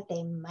and like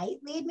they might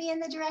lead me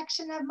in the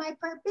direction of my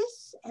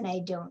purpose, and I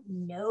don't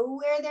know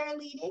where they're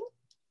leading.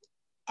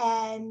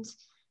 And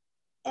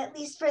at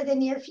least for the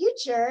near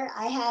future,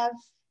 I have,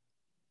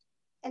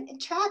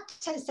 and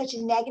trapped has such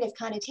a negative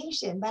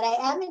connotation, but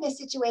I am in a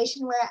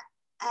situation where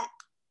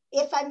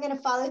if I'm going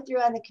to follow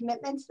through on the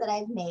commitments that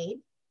I've made,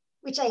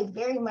 which I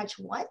very much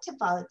want to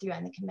follow through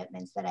on the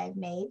commitments that I've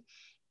made,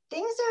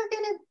 things are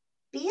going to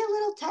be a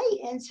little tight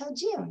until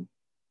June.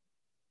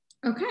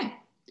 Okay.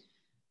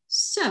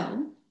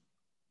 So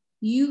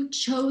you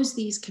chose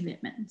these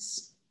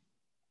commitments,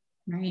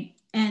 right?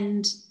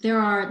 And there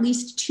are at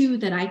least 2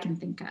 that I can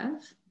think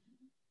of,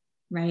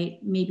 right?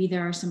 Maybe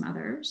there are some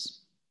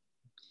others.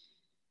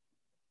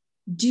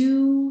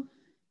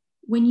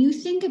 When you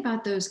think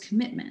about those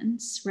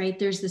commitments, right,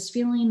 there's this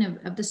feeling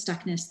of the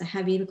stuckness, the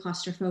heavy, the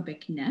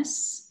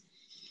claustrophobicness.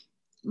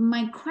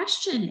 My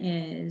question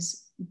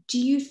is, do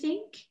you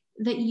think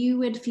that you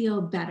would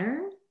feel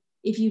better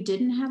if you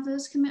didn't have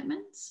those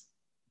commitments?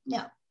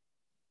 No.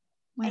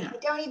 Why not? I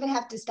don't even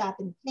have to stop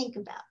and think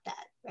about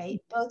that, right?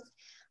 Both,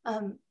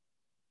 and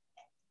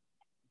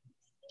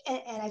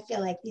I feel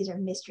like these are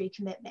mystery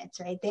commitments,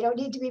 right? They don't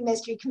need to be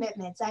mystery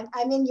commitments.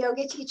 I'm in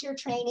yoga teacher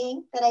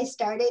training that I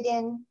started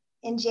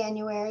in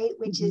January,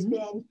 which has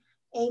been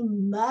a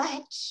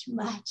much,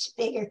 much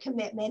bigger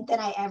commitment than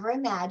I ever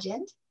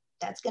imagined.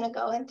 That's going to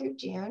go in through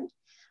June.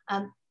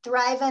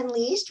 Thrive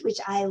Unleashed, which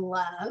I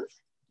love,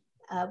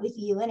 with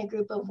you and a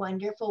group of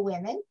wonderful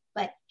women.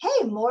 But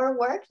hey, more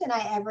work than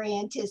I ever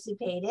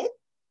anticipated.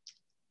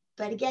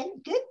 But again,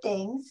 good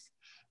things.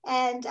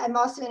 And I'm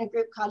also in a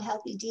group called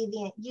Healthy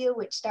Deviant You,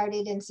 which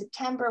started in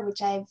September,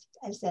 which I've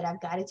said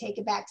I've got to take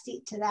a back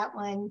seat to that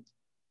one.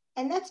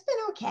 And that's been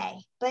okay.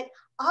 But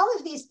all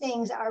of these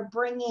things are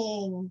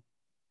bringing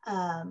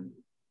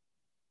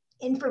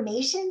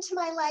information to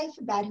my life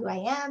about who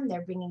I am.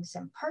 They're bringing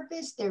some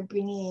purpose. They're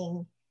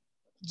bringing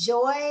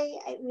joy.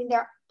 I mean,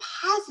 they're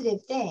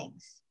positive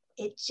things.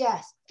 It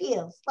just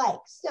feels like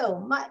so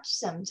much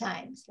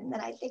sometimes. And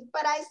then I think,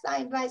 but I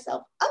signed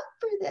myself up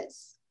for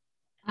this.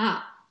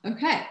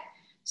 Okay.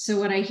 So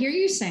what I hear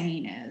you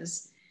saying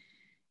is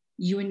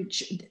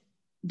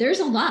there's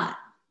a lot,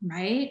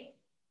 right?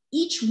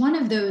 Each one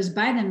of those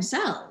by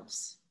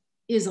themselves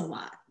is a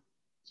lot.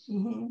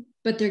 Mm-hmm.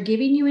 but they're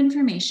giving you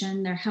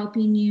information. They're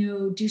helping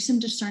you do some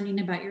discerning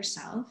about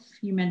yourself.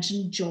 You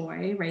mentioned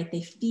joy, right?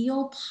 They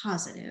feel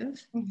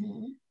positive.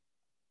 Mm-hmm.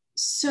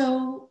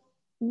 So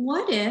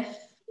what if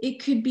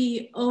it could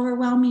be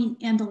overwhelming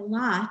and a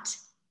lot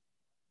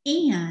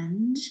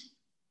and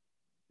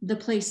the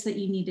place that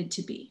you needed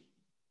to be?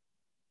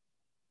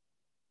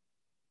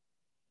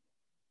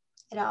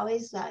 It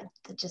always,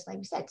 just like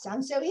we said,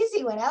 sounds so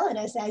easy when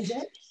Elena says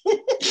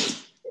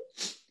it.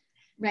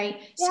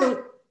 Right. Yeah.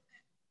 So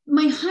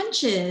my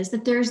hunch is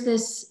that there's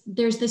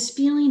this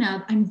feeling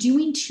of I'm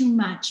doing too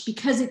much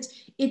because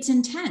it's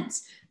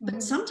intense,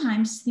 but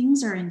sometimes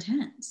things are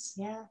intense.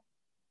 Yeah.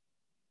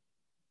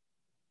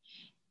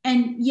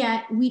 And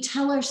yet we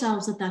tell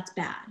ourselves that that's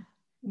bad.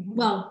 Mm-hmm.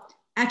 Well,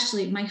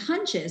 actually, my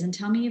hunch is, and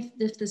tell me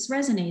if this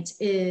resonates,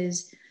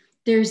 is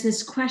there's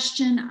this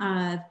question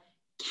of,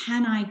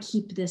 can I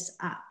keep this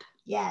up?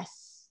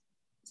 Yes.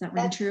 Is that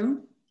ring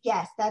true?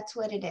 Yes, that's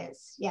what it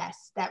is.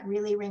 Yes, that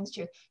really rings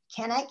true.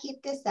 Can I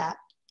keep this up?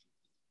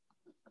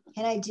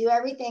 Can I do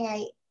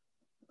everything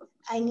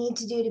I need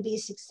to do to be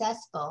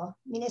successful?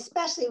 I mean,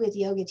 especially with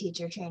yoga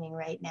teacher training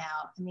right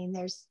now. I mean,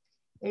 there's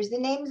the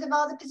names of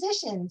all the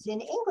positions in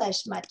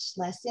English, much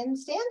less in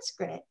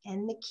Sanskrit,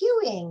 and the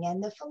cueing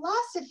and the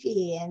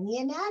philosophy and the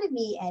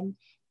anatomy, and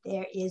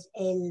there is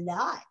a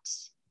lot.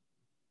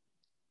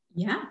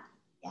 Yeah.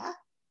 Yeah.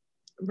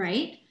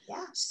 Right?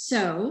 Yeah.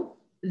 So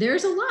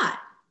there's a lot.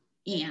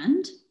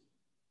 And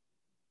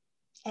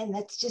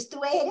that's just the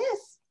way it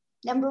is,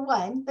 number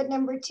one. But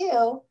number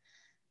two,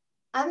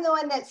 I'm the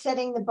one that's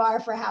setting the bar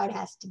for how it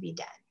has to be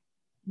done,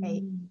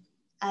 right?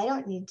 I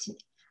don't need to.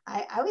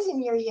 I was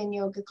in your yin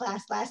yoga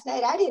class last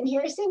night. I didn't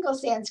hear a single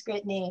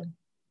Sanskrit name,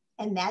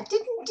 and that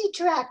didn't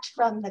detract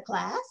from the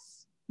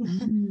class.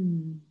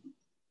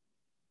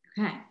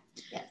 Okay.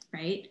 Yeah.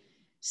 Right.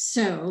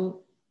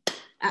 So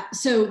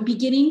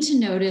beginning to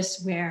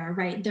notice where,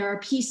 right, there are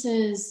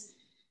pieces,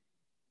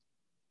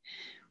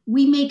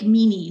 we make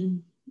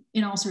meaning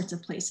in all sorts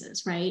of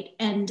places, right?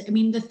 And I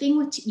mean, the thing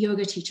with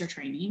yoga teacher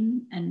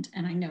training, and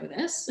I know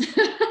this,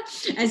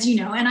 as you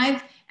know, and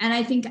I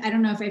think, I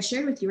don't know if I've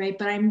shared with you, right?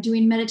 But I'm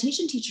doing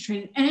meditation teacher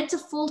training, and it's a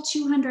full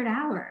 200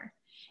 hour.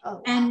 Oh,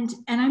 wow. And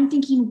I'm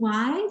thinking,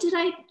 why did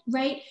I,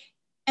 right?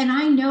 And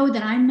I know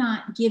that I'm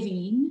not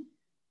giving,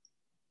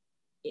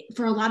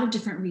 for a lot of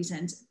different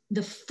reasons,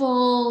 the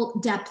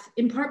full depth,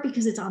 in part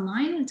because it's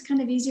online and it's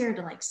kind of easier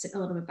to like sit a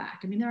little bit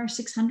back. I mean, there are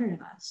 600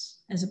 of us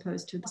as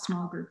opposed to the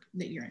small group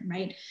that you're in,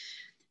 right?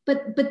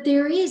 But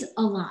there is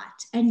a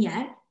lot, and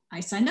yet I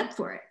signed up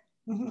for it.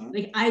 Mm-hmm.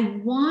 Like I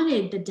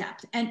wanted the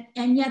depth, and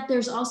yet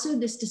there's also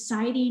this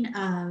deciding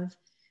of,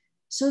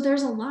 so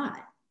there's a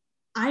lot.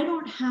 I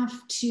don't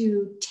have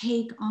to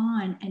take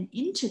on and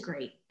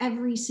integrate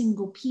every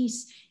single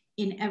piece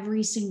in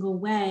every single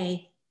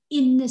way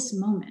in this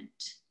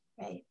moment.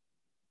 Right.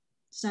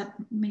 Does that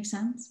make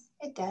sense?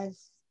 It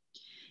does.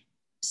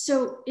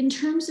 So in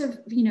terms of,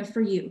 for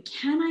you,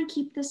 can I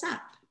keep this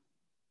up?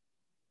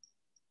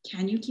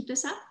 Can you keep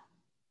this up?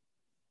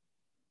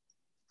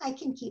 I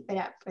can keep it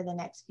up for the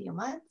next few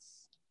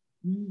months.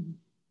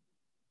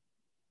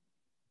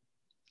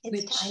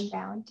 It's time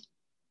bound.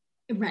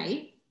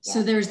 Right. Yeah.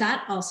 So there's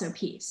that also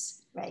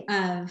piece. Right.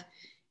 Of,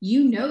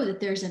 that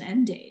there's an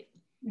end date.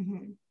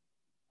 Mm-hmm.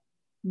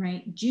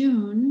 Right.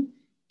 June,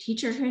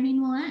 teacher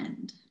training will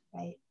end.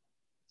 Right.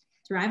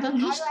 Thrive How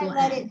Unleashed do I will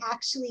let end. it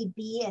actually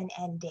be an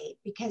end date?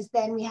 Because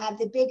then we have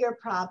the bigger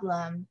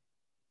problem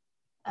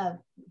of,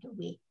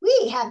 we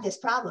have this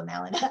problem,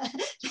 Elena,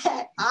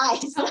 that I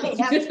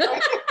sign up for.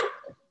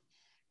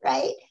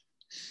 Right?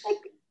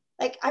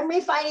 Like I'm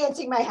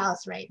refinancing my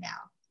house right now.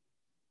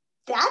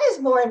 That is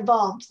more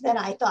involved than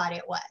I thought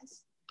it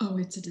was. Oh,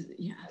 it's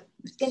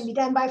going to be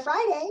done by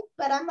Friday,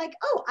 but I'm like,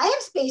 oh, I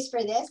have space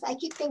for this. I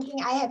keep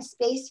thinking I have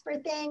space for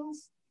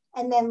things.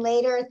 And then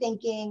later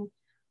thinking,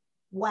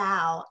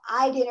 wow,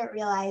 I didn't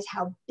realize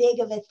how big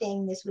of a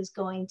thing this was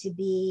going to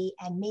be.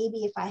 And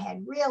maybe if I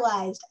had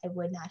realized, I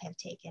would not have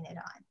taken it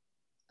on.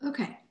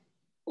 Okay.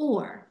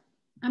 Or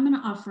I'm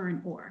going to offer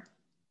an or.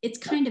 It's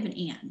kind of an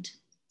and.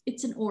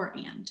 It's an or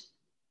and.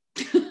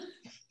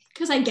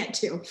 Because I get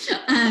to.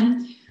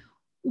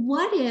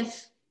 What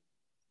if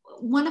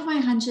one of my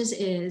hunches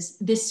is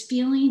this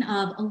feeling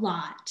of a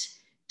lot?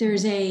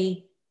 There's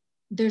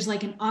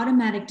like an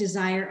automatic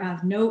desire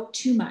of no,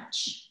 too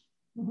much.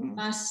 Mm-hmm.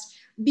 Must,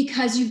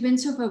 because you've been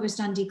so focused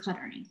on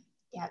decluttering.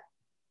 Yeah.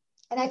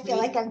 And I feel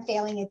like I'm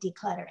failing at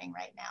decluttering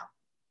right now.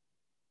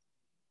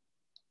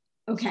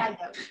 Okay. Side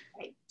note,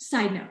 right?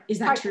 Side note, is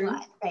that true?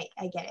 Right,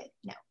 I get it.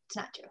 No, it's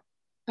not true.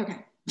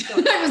 Okay.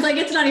 I was like,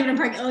 it's not even a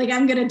part. Like,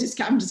 I'm just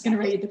going to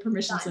write you the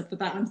permission slip, but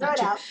that one's not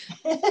true.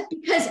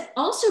 because,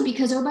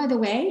 oh, by the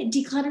way,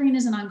 decluttering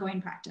is an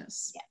ongoing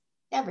practice. Yeah,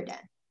 never done.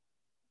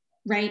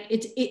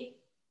 Right.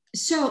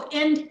 So,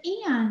 and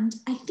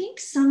I think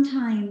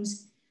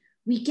sometimes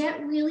we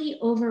get really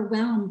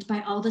overwhelmed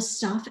by all the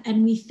stuff,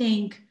 and we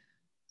think,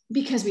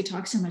 because we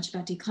talk so much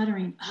about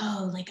decluttering,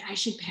 oh, like I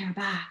should pare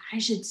back, I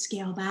should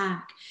scale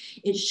back.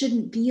 It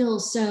shouldn't feel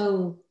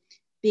so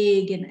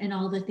big and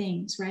all the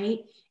things, right?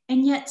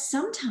 And yet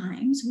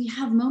sometimes we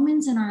have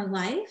moments in our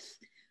life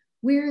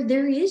where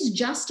there is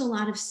just a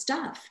lot of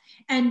stuff.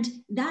 And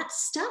that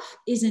stuff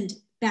isn't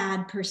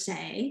bad per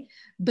se,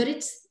 but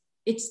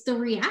it's the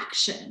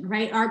reaction,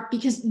 right?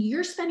 Because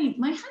you're spending,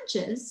 my hunch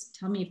is,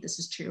 tell me if this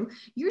is true,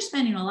 you're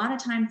spending a lot of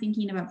time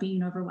thinking about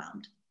being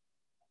overwhelmed.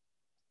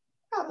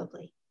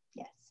 Probably,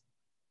 yes.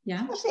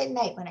 Yeah. Especially at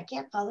night when I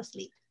can't fall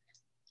asleep.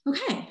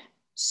 Okay.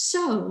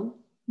 So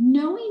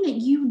knowing that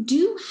you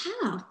do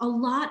have a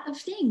lot of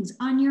things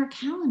on your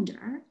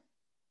calendar,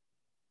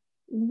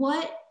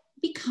 what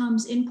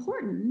becomes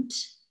important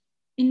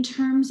in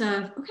terms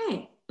of,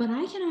 okay, but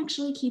I can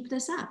actually keep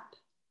this up,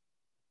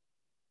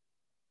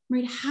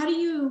 right? How do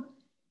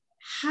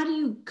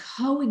you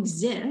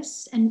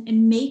coexist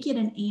and make it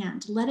an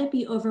and? Let it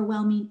be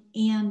overwhelming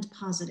and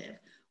positive.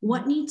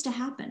 What needs to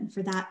happen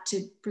for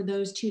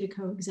those two to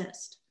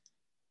coexist?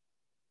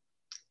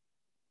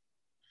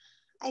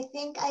 I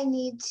think I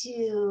need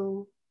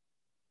to,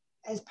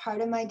 as part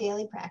of my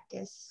daily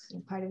practice,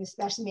 and part of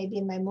especially maybe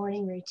in my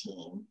morning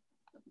routine,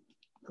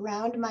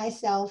 ground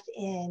myself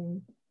in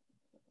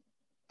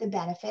the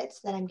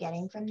benefits that I'm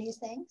getting from these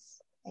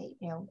things. Right?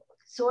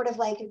 Sort of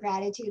like a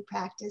gratitude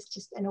practice,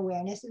 just an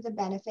awareness of the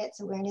benefits,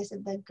 awareness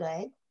of the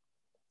good.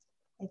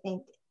 I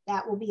think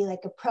that will be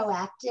like a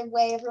proactive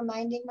way of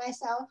reminding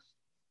myself.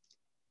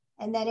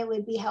 And then it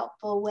would be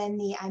helpful when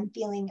the I'm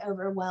feeling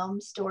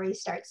overwhelmed story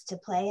starts to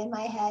play in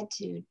my head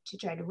to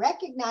try to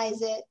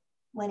recognize it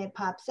when it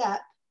pops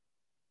up,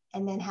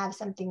 and then have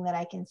something that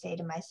I can say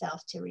to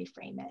myself to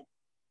reframe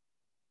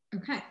it.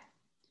 Okay.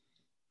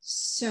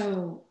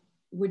 So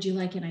would you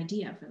like an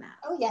idea for that?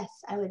 Oh, yes,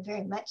 I would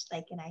very much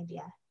like an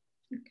idea.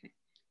 Okay.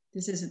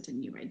 This isn't a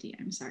new idea,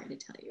 I'm sorry to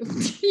tell you.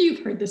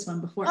 You've heard this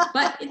one before,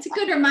 but it's a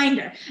good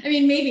reminder. I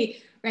mean,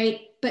 maybe,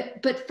 right?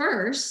 But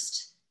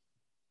first,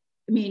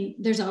 I mean,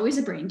 there's always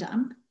a brain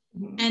dump.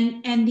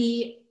 Mm-hmm. And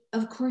the,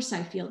 of course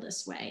I feel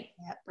this way,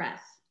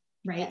 breath,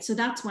 right? Yep. So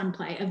that's one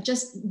play of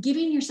just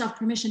giving yourself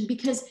permission,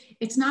 because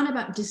it's not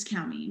about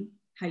discounting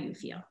how you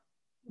feel.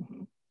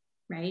 Mm-hmm.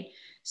 Right?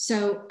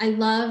 So I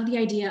love the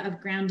idea of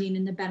grounding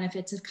in the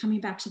benefits of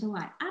coming back to the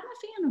why. I'm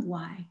a fan of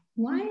why.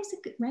 Why is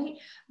it good, right?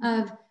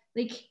 Of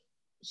like,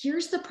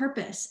 here's the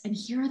purpose and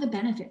here are the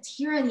benefits.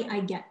 Here are the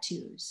I get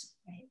tos.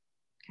 Right.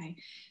 Okay.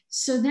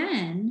 So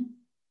then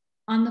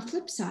on the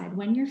flip side,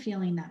 when you're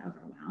feeling that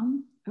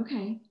overwhelm,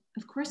 okay,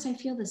 of course I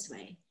feel this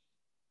way.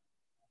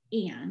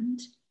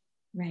 And,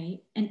 right.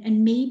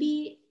 And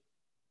maybe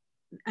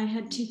I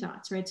had two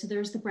thoughts, right? So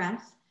there's the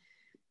breath.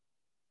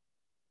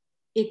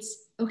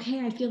 It's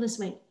okay, I feel this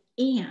way.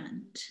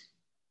 And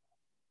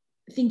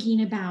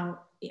thinking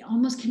about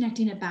almost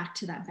connecting it back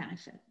to that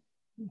benefit,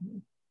 mm-hmm.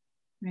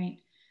 right?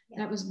 Yeah.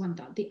 That was one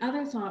thought. The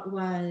other thought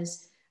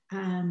was,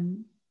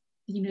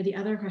 the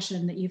other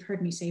question that you've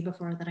heard me say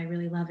before that I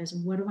really love is,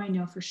 what do I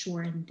know for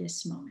sure in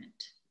this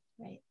moment?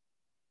 Right.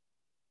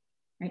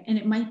 Right. And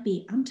it might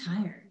be, I'm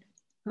tired.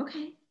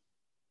 Okay.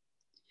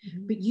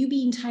 Mm-hmm. But you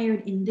being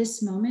tired in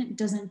this moment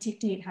doesn't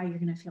dictate how you're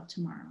going to feel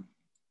tomorrow.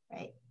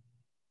 Right.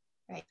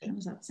 Right. How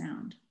does that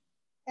sound?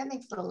 That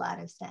makes a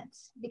lot of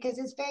sense, because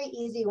it's very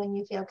easy when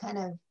you feel kind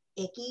of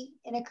icky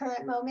in a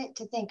current moment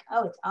to think,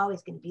 oh, it's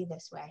always going to be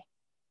this way.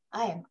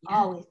 I am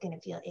always going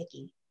to feel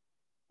icky.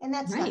 And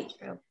that's right. Not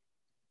true.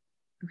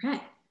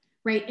 Okay.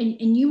 Right.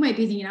 And you might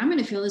be thinking, I'm going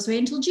to feel this way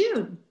until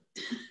June.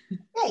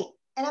 Right.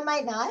 And I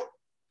might not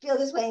feel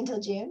this way until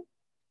June.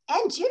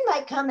 And June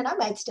might come and I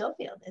might still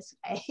feel this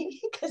way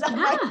because I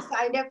might have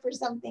signed up for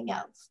something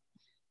else.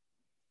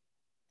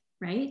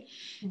 Right?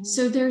 Mm-hmm.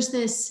 So there's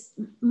this,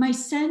 my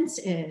sense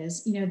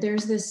is,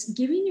 there's this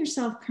giving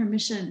yourself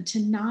permission to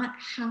not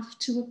have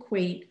to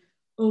equate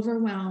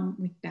overwhelm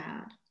with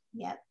bad.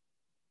 Yep.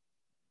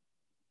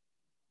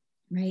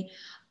 Right?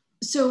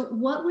 So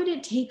what would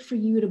it take for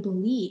you to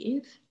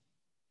believe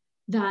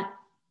that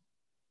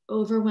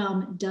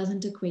overwhelm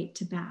doesn't equate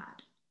to bad?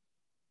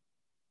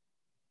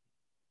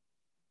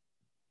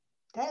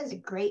 That is a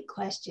great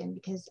question,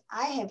 because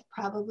I have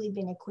probably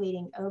been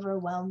equating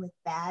overwhelm with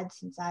bad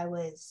since I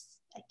was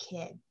a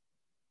kid.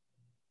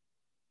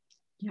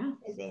 Yeah.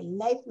 It's a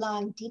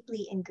lifelong,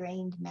 deeply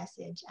ingrained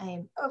message. I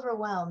am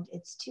overwhelmed.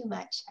 It's too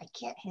much. I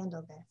can't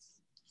handle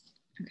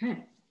this.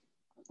 Okay.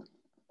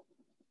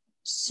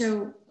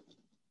 So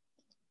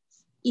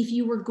if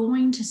you were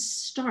going to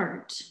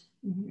start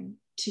mm-hmm.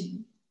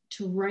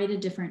 to write a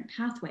different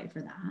pathway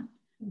for that,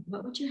 mm-hmm.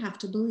 what would you have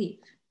to believe?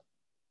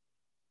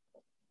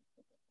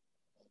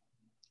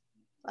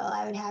 Well,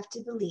 I would have to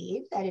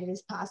believe that it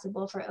is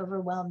possible for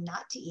overwhelm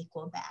not to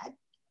equal bad.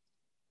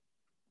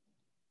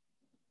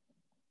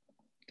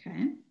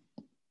 Okay.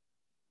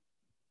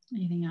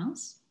 Anything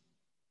else?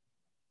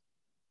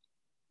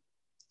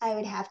 I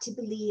would have to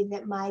believe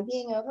that my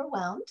being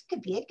overwhelmed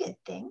could be a good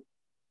thing.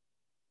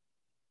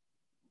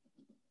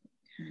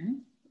 Okay.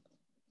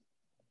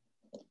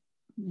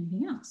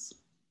 Anything else?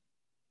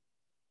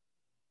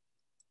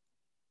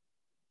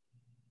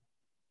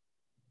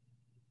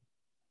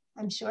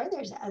 I'm sure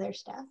there's other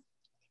stuff.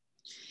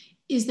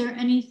 Is there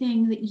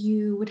anything that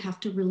you would have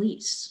to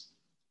release?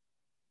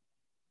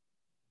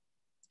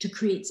 to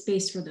create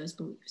space for those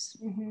beliefs.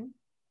 Mm-hmm.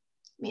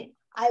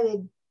 I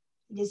mean,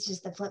 this is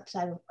just the flip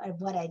side of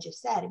what I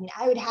just said. I mean,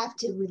 I would have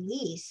to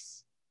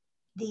release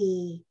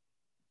the,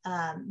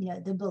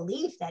 the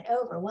belief that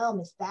overwhelm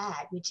is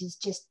bad, which is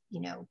just,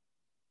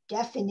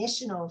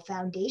 definitional,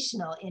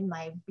 foundational in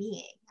my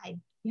being. I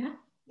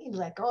need to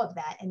let go of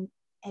that and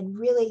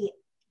really,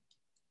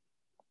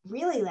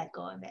 really let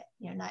go of it,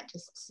 not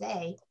just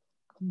say,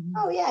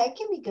 oh yeah, it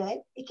can be good.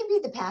 It can be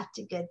the path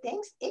to good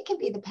things. It can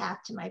be the path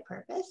to my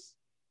purpose.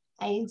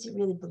 I need to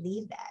really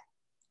believe that.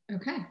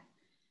 Okay.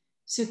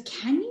 So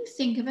can you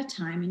think of a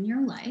time in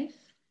your life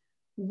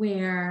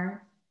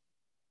where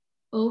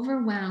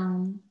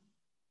overwhelm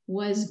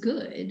was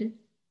good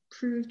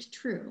proved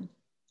true?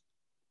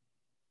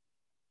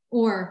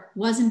 Or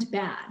wasn't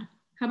bad?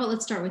 How about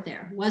let's start with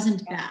there.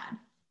 Wasn't bad.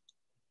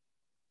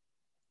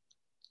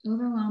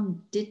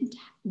 Overwhelm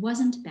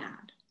wasn't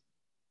bad.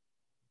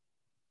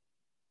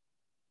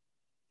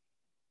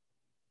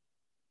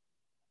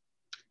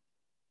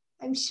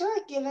 I'm sure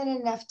given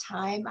enough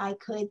time, I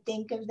could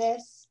think of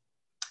this.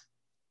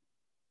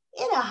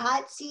 In a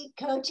hot seat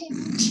coaching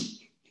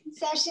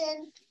session,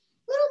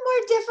 a little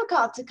more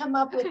difficult to come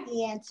up with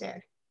the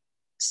answer.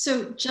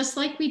 So just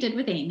like we did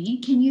with Amy,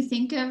 can you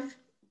think of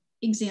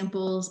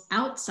examples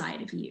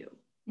outside of you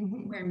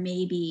where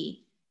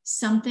maybe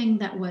something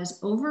that was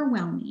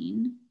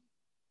overwhelming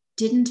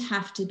didn't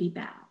have to be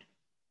bad?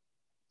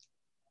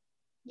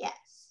 Yes.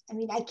 I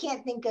mean, I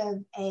can't think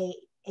of a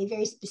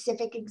very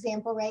specific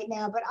example right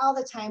now, but all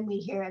the time we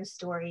hear of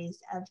stories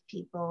of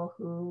people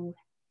who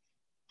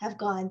have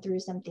gone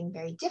through something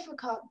very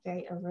difficult,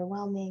 very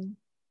overwhelming,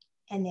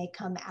 and they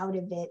come out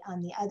of it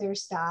on the other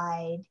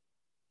side,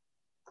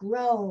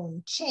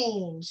 grown,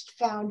 changed,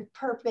 found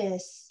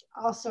purpose,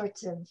 all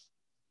sorts of,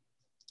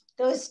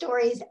 those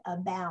stories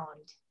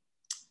abound.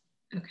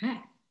 Okay.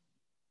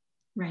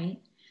 Right.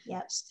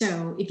 Yep.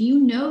 So if you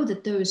know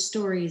that those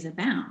stories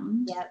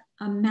abound, yep.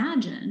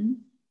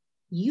 Imagine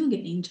you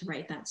getting to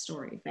write that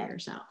story for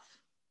yourself.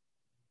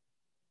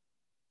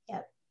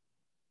 Yep.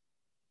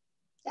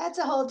 That's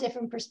a whole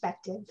different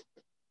perspective.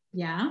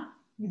 Yeah.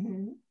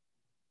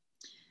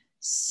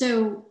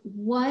 So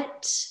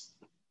what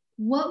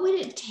would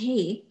it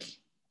take,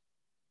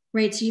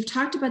 right? So you've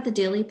talked about the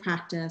daily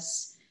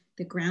practice,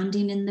 the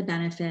grounding in the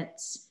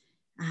benefits.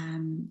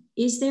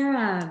 Is there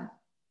a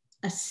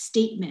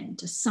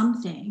statement,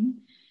 something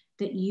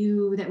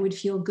that would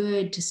feel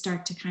good to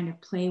start to kind of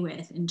play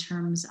with in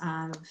terms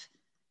of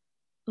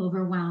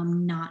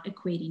overwhelm not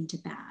equating to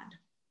bad?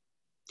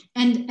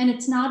 And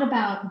it's not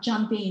about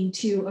jumping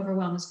to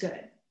overwhelm is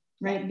good,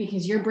 right?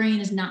 Because your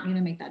brain is not going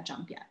to make that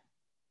jump yet.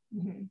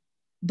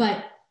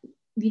 But,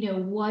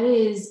 what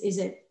is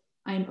it?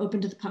 I'm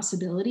open to the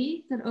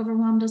possibility that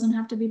overwhelm doesn't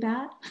have to be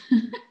bad.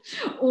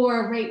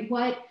 Or, right,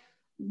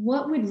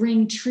 what would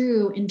ring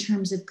true in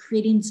terms of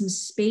creating some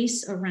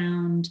space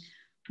around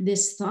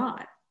this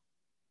thought?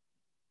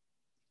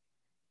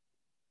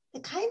 The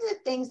kinds of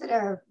things that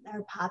are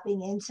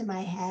popping into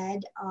my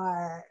head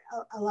are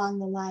along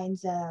the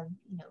lines of,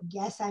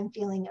 yes, I'm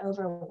feeling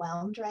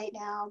overwhelmed right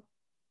now,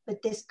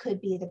 but this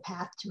could be the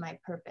path to my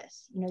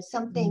purpose,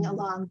 something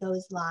along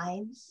those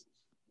lines.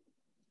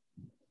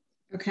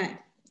 Okay.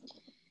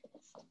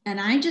 And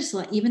I just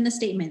like, even the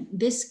statement,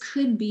 this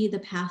could be the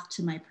path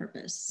to my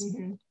purpose.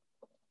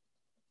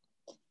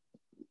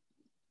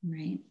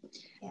 Right.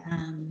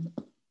 Yeah.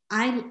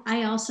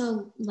 I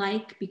also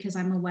like, because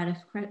I'm a what if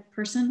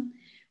person,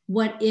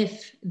 what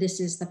if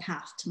this is the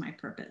path to my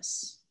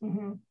purpose?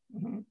 I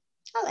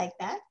like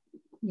that.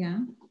 Yeah.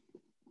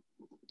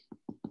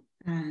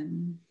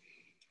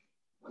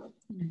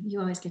 You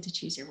always get to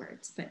choose your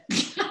words, but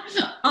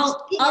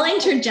I'll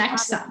interject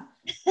some.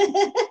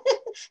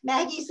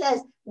 Maggie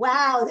says,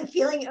 wow, the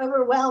feeling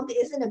overwhelmed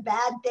isn't a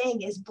bad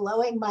thing, is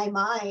blowing my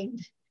mind.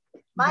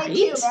 Mine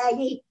too,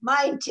 Maggie.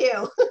 Mine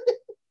too.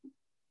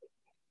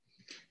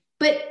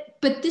 But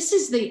this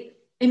is think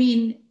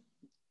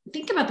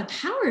about the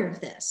power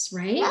of this,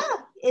 right? Yeah,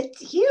 it's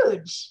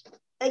huge.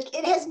 Like,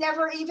 it has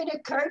never even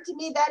occurred to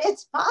me that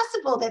it's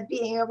possible that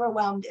being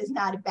overwhelmed is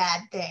not a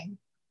bad thing.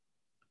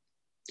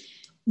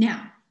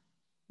 Now,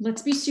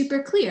 let's be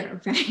super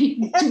clear, right?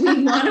 Do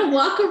we want to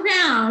walk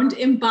around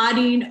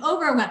embodying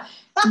overwhelm?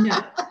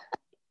 No.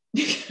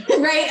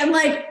 Right? I'm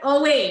like,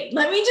 oh, wait,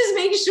 let me just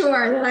make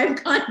sure that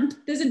I've gotten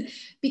this.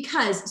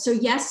 Because, so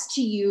yes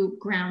to you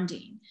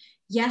grounding.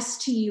 Yes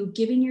to you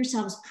giving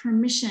yourselves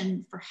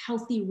permission for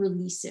healthy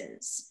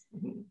releases,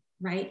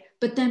 right?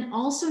 But then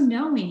also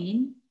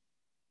knowing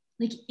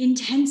like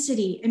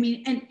intensity. I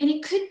mean, and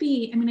it could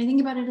be, I think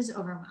about it as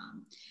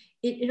overwhelm.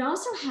 It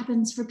also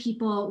happens for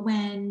people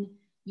when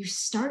you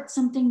start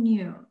something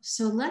new.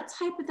 So let's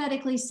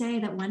hypothetically say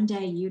that one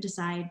day you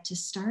decide to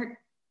start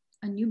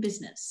a new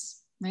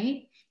business,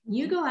 right?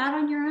 You go out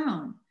on your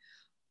own.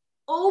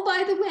 Oh,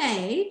 by the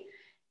way,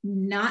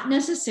 not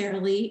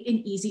necessarily an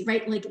easy,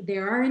 right? Like,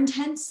 there are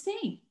intense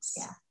things.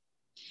 Yeah.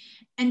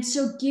 And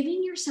so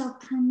giving yourself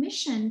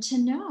permission to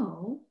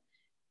know,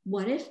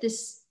 what if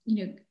this,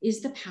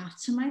 is the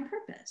path to my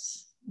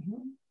purpose?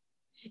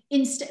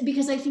 instead,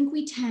 because I think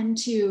we tend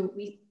to,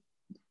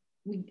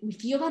 we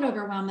feel that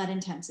overwhelm, that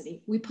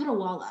intensity. We put a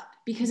wall up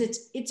because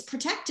it's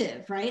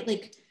protective, right?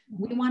 Like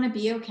we want to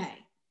be okay.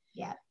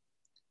 Yeah.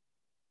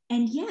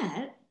 And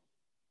yet,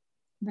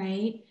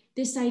 right,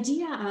 this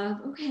idea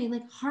of, okay,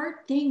 like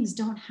hard things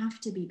don't have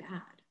to be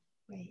bad.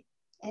 Right.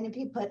 And if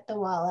you put the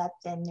wall up,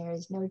 then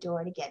there's no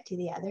door to get to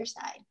the other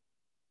side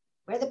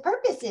where the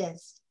purpose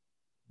is.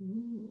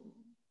 Ooh.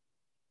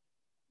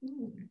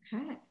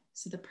 Okay.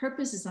 So the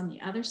purpose is on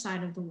the other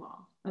side of the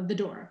wall, of the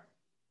door.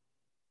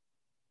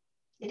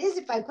 It is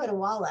if I put a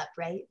wall up,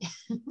 right?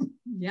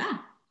 Yeah.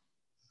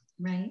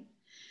 Right.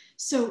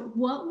 So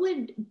what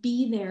would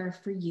be there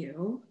for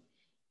you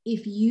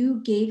if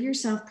you gave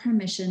yourself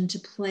permission to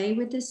play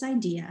with this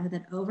idea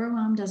that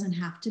overwhelm doesn't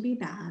have to be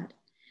bad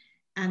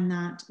and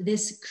that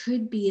this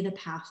could be the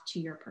path to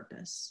your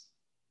purpose?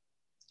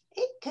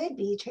 It could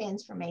be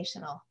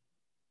transformational.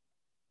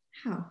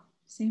 How?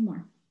 Say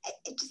more.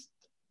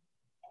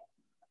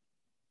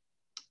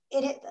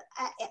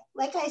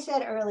 Like I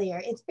said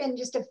earlier, it's been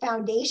just a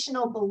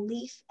foundational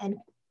belief and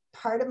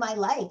part of my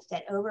life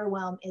that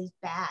overwhelm is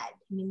bad.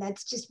 I mean,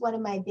 that's just one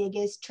of my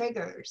biggest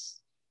triggers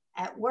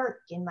at work,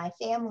 in my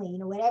family, you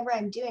know, whatever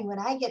I'm doing. When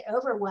I get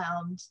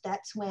overwhelmed,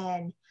 that's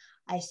when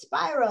I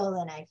spiral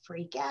and I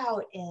freak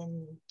out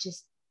and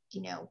just,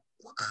 you know,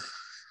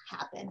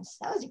 happens.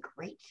 That was a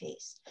great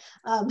face.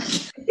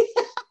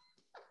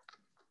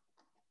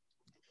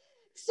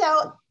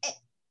 So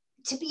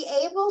to be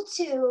able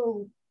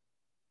to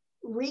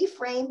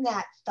reframe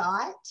that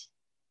thought,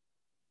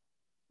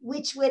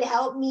 which would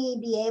help me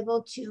be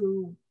able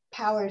to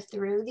power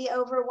through the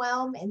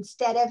overwhelm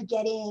instead of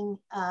getting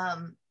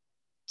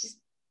just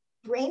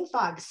brain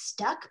fog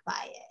stuck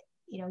by it,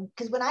 you know,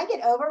 because when I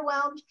get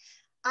overwhelmed,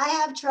 I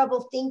have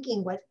trouble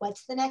thinking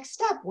what's the next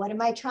step? What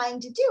am I trying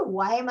to do?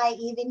 Why am I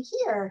even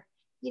here?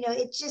 You know,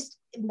 it's just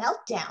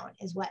meltdown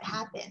is what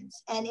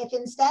happens. And if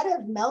instead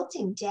of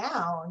melting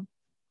down,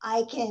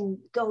 I can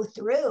go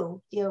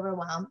through the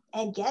overwhelm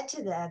and get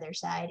to the other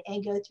side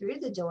and go through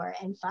the door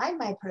and find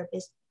my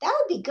purpose, that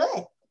would be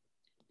good.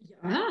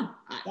 Yeah,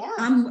 yeah.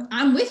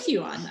 I'm with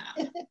you on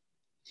that.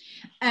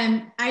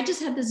 I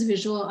just had this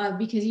visual of,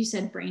 because you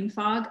said brain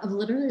fog, of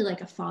literally like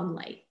a fog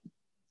light.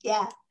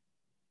 Yeah.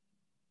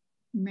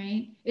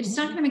 Right? It's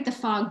not going to make the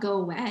fog go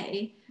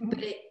away,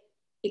 but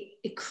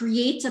it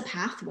creates a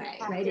pathway,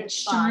 right? It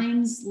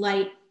shines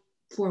light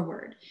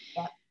forward.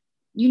 Yep.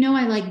 You know,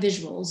 I like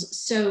visuals.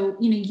 So,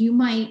 you know, you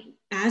might,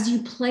 as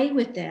you play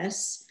with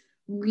this,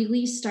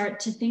 really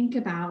start to think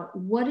about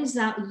what does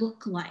that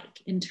look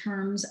like in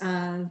terms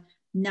of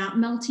not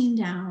melting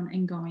down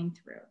and going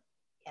through.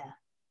 Yeah.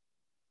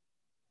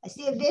 I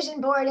see a vision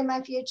board in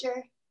my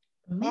future.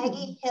 Ooh.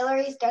 Maggie,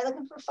 Hillary, start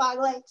looking for fog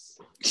lights.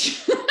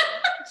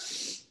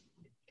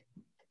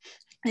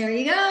 There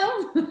you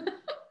go.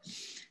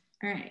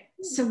 All right.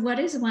 So what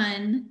is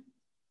one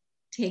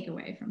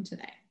takeaway from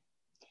today?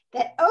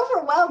 That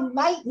overwhelm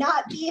might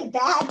not be a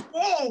bad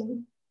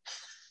thing.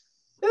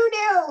 Who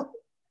knew?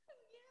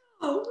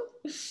 Oh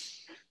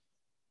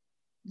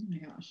my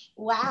gosh.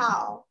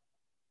 Wow.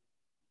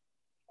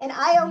 And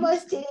I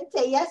almost didn't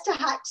say yes to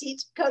hot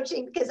seat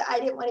coaching because I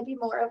didn't want to be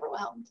more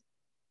overwhelmed.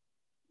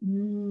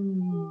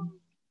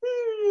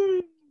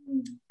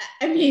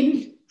 I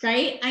mean,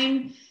 right?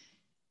 I'm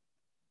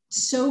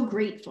so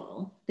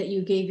grateful that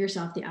you gave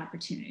yourself the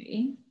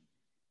opportunity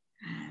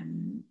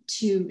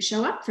to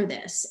show up for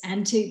this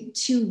and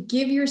to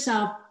give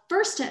yourself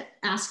first to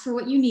ask for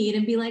what you need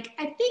and be like,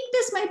 I think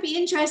this might be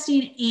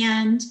interesting,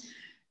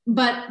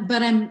 but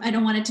I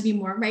don't want it to be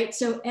more, right?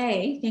 So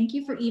thank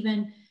you for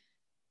even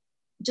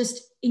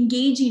just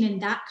engaging in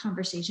that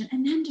conversation,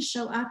 and then to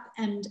show up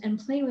and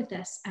play with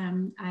this.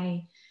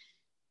 I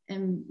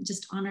am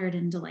just honored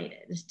and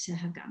delighted to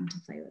have gotten to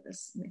play with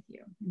this with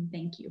you, and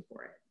thank you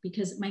for it,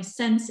 because my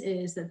sense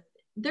is that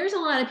there's a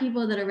lot of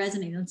people that are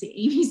resonating. Let's see,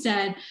 Amy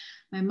said,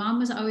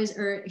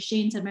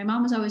 Shane said, my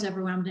mom was always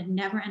overwhelmed. It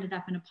never ended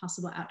up in a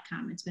possible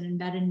outcome. It's been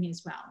embedded in me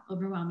as well.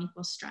 Overwhelm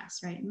equals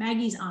stress, right?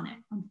 Maggie's on it,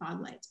 on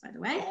fog lights, by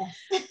the way.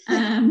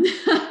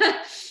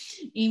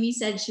 Amy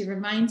said she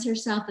reminds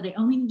herself that I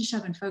only need to show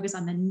up and focus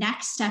on the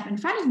next step in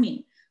front of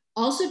me.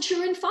 Also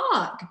true in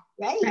fog,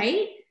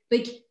 right?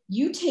 Like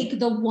you take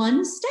the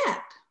one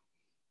step.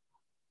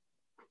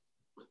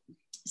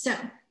 So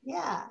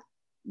yeah,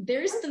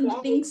 there's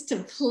some things to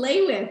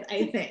play with,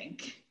 I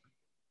think.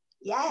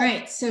 Yes. All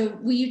right. So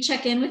will you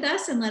check in with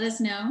us and let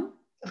us know?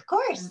 Of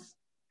course.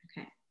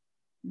 Okay.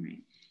 All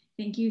right.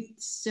 Thank you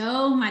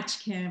so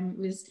much, Kim.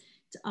 It's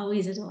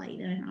always a delight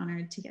and an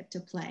honor to get to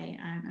play.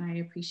 And I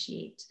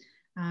appreciate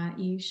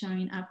you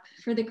showing up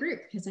for the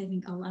group, because I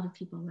think a lot of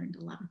people learned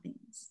a lot of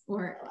things,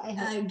 or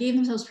gave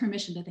themselves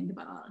permission to think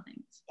about a lot of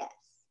things. Yes.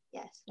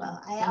 Yes.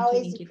 Well, I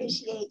always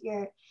appreciate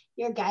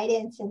your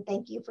guidance, and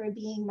thank you for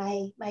being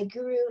my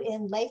guru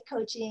in life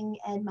coaching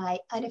and my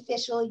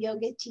unofficial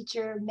yoga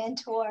teacher,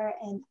 mentor,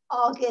 and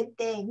all good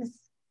things.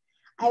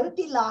 I would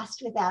be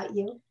lost without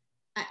you.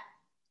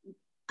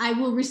 I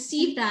will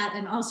receive that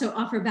and also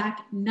offer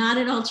back, not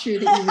at all true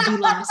that you would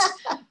be lost,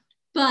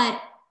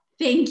 but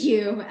Thank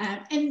you.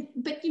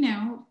 But you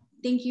know,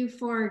 thank you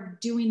for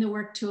doing the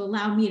work to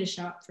allow me to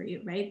show up for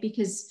you, right?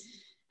 Because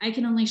I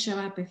can only show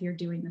up if you're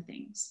doing the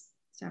things.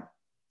 So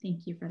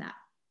thank you for that.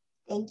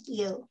 Thank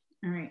you.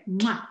 All right.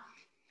 Mwah.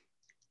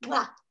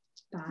 Mwah.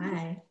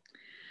 Bye.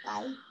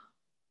 Bye.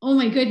 Oh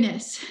my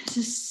goodness.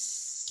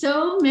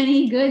 So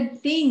many good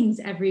things,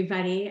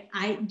 everybody.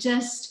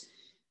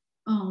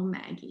 Oh,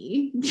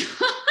 Maggie.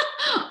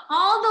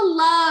 All the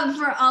love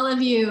for all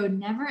of you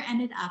never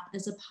ended up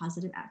as a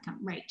positive outcome,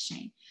 right,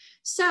 Shane?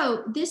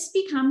 So this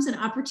becomes an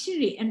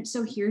opportunity. And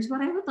so here's what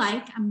I would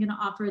like. I'm going to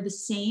offer the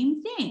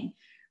same thing,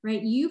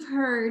 right? You've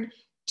heard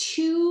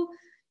two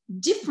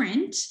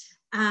different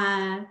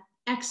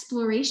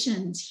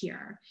explorations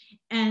here.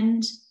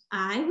 And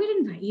I would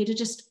invite you to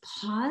just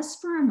pause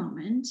for a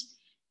moment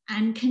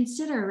and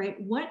consider, right,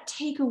 what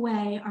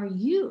takeaway are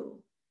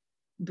you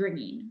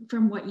bringing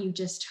from what you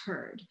just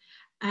heard?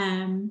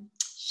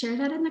 Share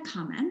that in the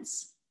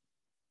comments,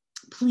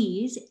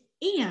 please.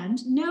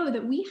 And know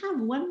that we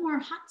have one more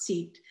hot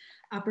seat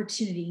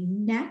opportunity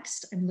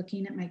next. I'm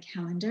looking at my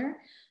calendar.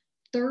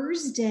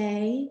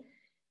 Thursday,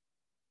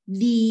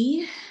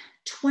 the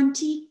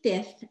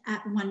 25th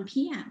at 1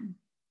 p.m.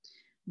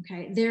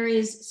 Okay, there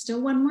is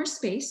still one more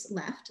space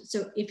left.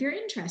 So if you're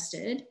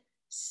interested,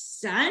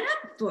 sign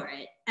up for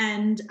it.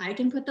 And I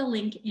can put the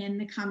link in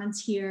the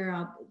comments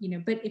here.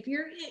 But if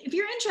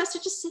you're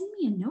interested, just send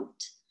me a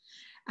note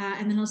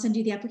and then I'll send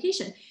you the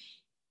application.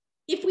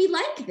 If we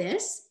like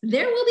this,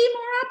 there will be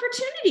more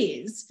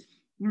opportunities,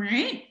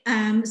 right?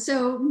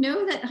 So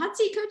know that hot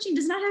seat coaching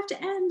does not have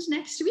to end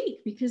next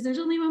week because there's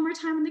only one more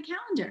time on the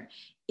calendar.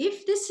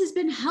 If this has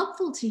been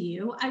helpful to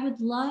you, I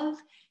would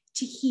love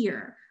to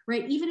hear,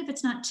 right? Even if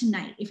it's not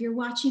tonight, if you're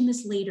watching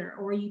this later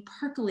or you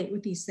percolate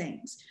with these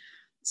things.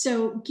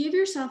 So give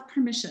yourself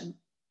permission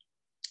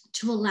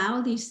to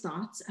allow these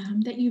thoughts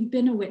that you've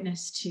been a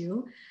witness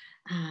to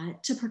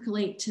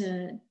percolate,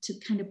 to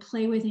kind of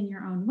play with in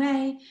your own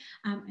way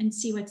and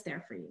see what's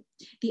there for you.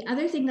 The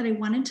other thing that I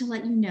wanted to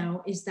let you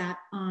know is that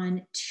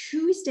on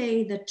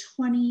Tuesday, the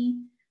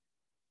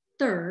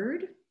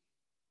 23rd,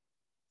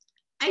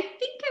 I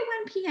think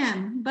at 1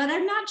 p.m., but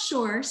I'm not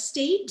sure.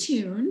 Stay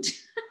tuned.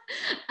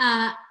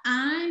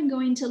 I'm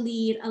going to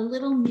lead a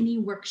little mini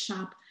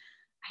workshop,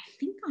 I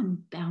think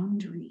on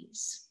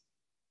boundaries.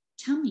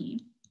 Tell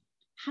me,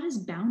 how does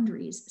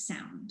boundaries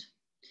sound?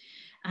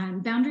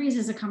 Boundaries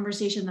is a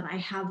conversation that I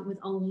have with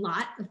a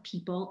lot of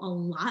people, a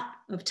lot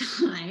of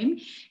time.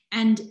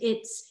 And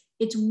it's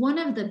one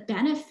of the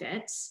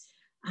benefits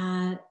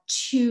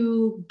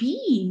to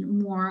being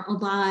more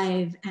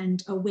alive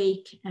and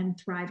awake and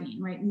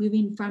thriving, right?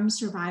 Moving from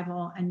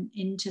survival and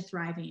into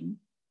thriving,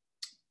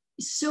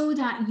 so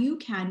that you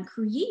can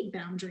create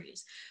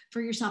boundaries for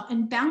yourself.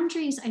 And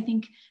boundaries, I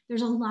think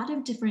there's a lot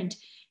of different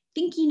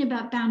thinking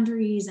about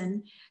boundaries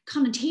and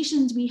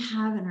connotations we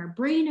have in our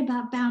brain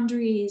about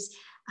boundaries,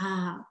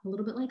 a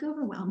little bit like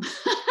overwhelm.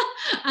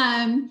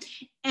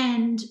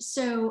 And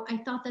so I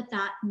thought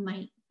that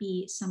might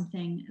be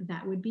something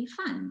that would be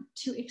fun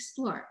to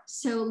explore.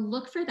 So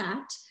look for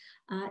that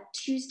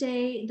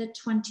Tuesday, the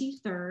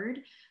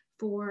 23rd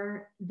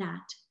for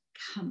that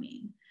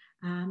coming.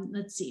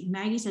 Let's see,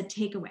 Maggie said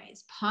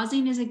takeaways.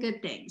 Pausing is a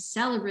good thing.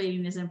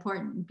 Celebrating is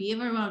important.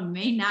 Being overwhelmed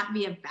may not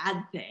be a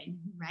bad thing,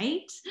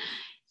 right?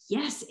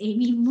 Yes,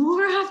 Amy,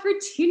 more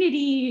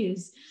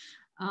opportunities.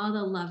 All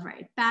the love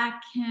right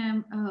back,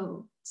 Kim.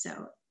 Oh,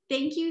 so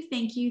thank you,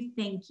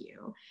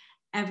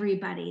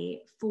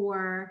 everybody,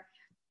 for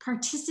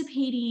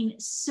participating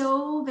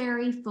so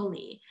very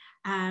fully.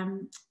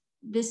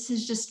 This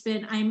has just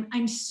been,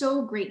 I'm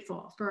so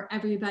grateful for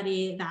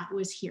everybody that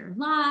was here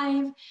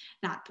live,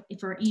 that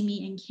for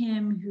Amy and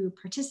Kim who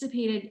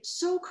participated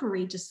so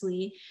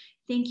courageously.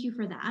 Thank you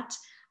for that.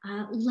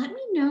 Let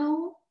me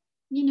know,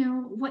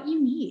 what you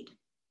need.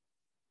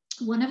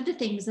 One of the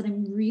things that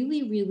I'm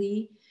really,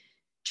 really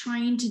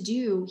trying to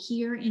do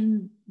here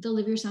in the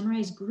Live Your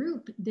Sunrise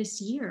group this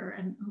year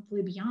and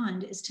hopefully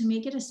beyond is to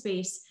make it a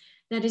space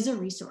that is a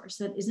resource,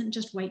 that isn't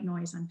just white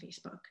noise on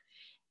Facebook.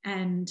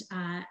 And,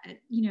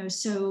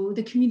 so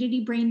the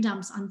community brain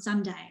dumps on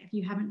Sunday, if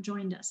you haven't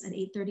joined us at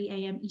 8:30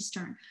 a.m.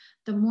 Eastern,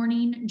 the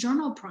morning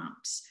journal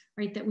prompts,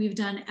 right, that we've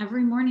done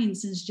every morning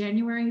since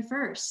January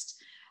 1st.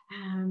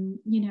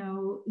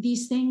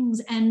 These things.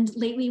 And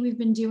lately I've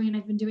been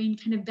doing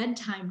kind of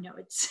bedtime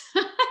notes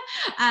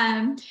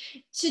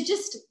to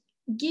just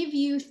give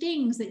you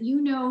things that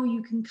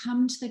you can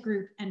come to the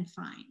group and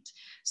find.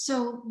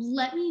 So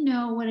let me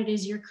know what it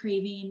is you're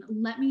craving.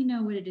 Let me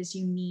know what it is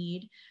you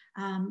need.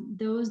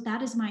 That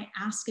is my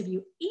ask of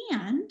you.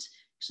 And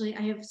actually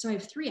I have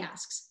 3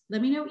 asks.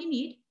 Let me know what you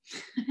need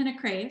and a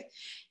crave.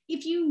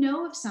 If you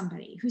know of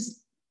somebody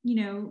who's,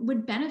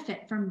 would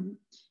benefit from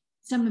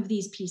some of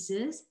these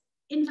pieces,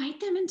 invite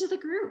them into the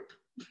group,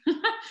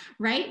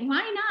 right?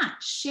 Why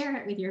not share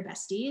it with your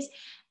besties?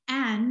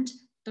 And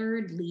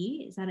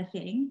thirdly, is that a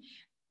thing?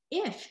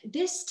 If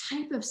this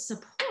type of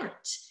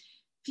support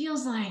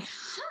feels like,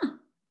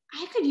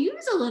 I could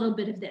use a little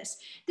bit of this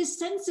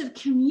sense of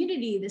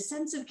community, this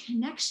sense of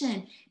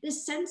connection,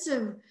 this sense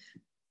of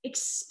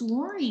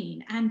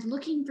exploring and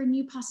looking for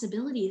new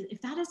possibilities,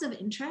 if that is of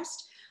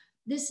interest,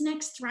 this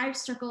next Thrive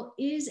Circle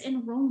is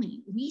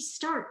enrolling. We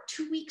start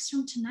 2 weeks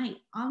from tonight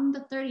on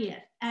the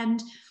 30th.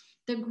 And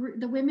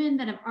the women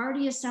that have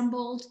already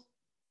assembled,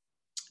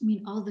 I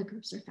mean, all the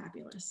groups are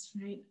fabulous,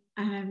 right?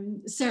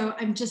 So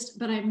I'm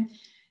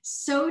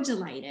so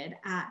delighted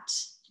at,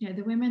 you know,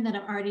 the women that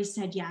have already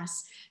said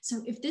yes.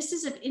 So if this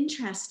is of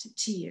interest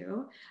to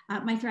you,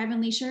 my Thrive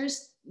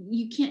Unleashers,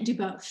 you can't do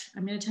both.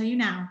 I'm going to tell you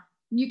now,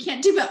 you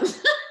can't do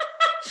both.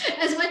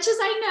 As much as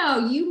I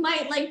know you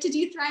might like to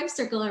do Thrive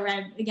Circle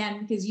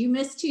again because you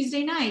miss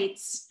Tuesday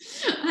nights.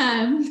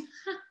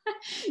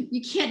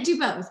 You can't do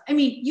both. I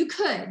mean, you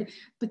could,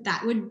 but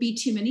that would be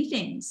too many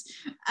things.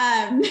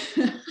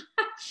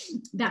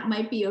 That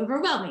might be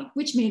overwhelming,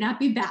 which may not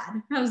be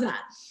bad. How's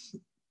that?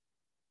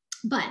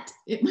 But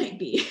it might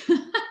be.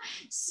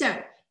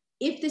 So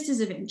if this is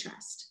of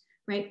interest,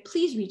 right,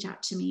 please reach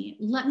out to me.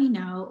 Let me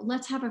know.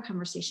 Let's have a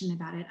conversation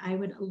about it. I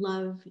would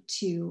love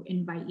to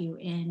invite you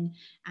in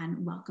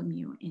and welcome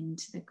you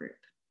into the group.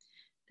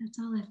 That's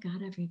all I've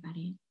got,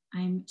 everybody.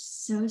 I'm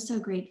so, so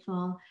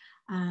grateful.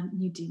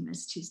 You do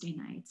miss Tuesday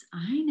nights.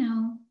 I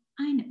know.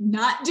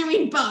 Not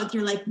doing both.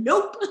 You're like,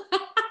 nope.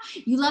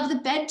 You love the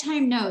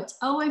bedtime notes.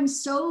 Oh, I'm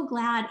so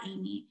glad,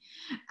 Amy.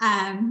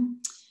 And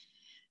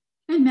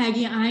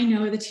Maggie, I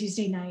know the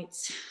Tuesday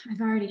nights.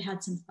 I've already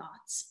had some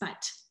thoughts,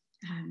 but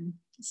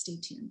stay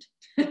tuned.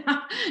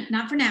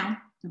 Not for now.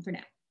 Not for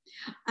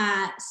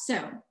now.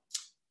 So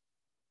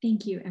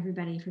thank you,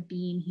 everybody, for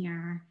being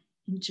here.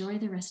 Enjoy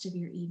the rest of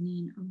your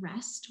evening.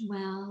 Rest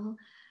well.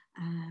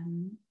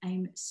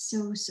 I'm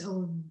so,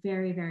 so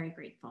very, very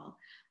grateful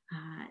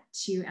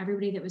to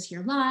everybody that was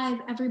here live,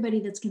 everybody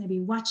that's going to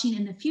be watching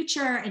in the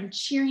future and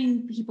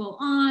cheering people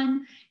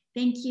on.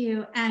 Thank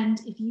you.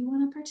 And if you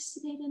want to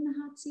participate in the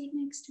hot seat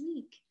next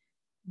week,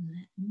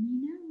 let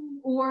me know.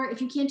 Or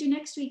if you can't do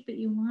next week, but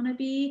you want to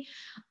be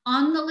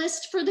on the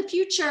list for the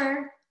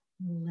future,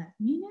 let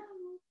me know.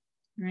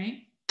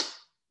 Right?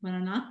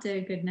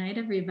 Buonanotte. Good night,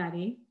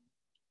 everybody.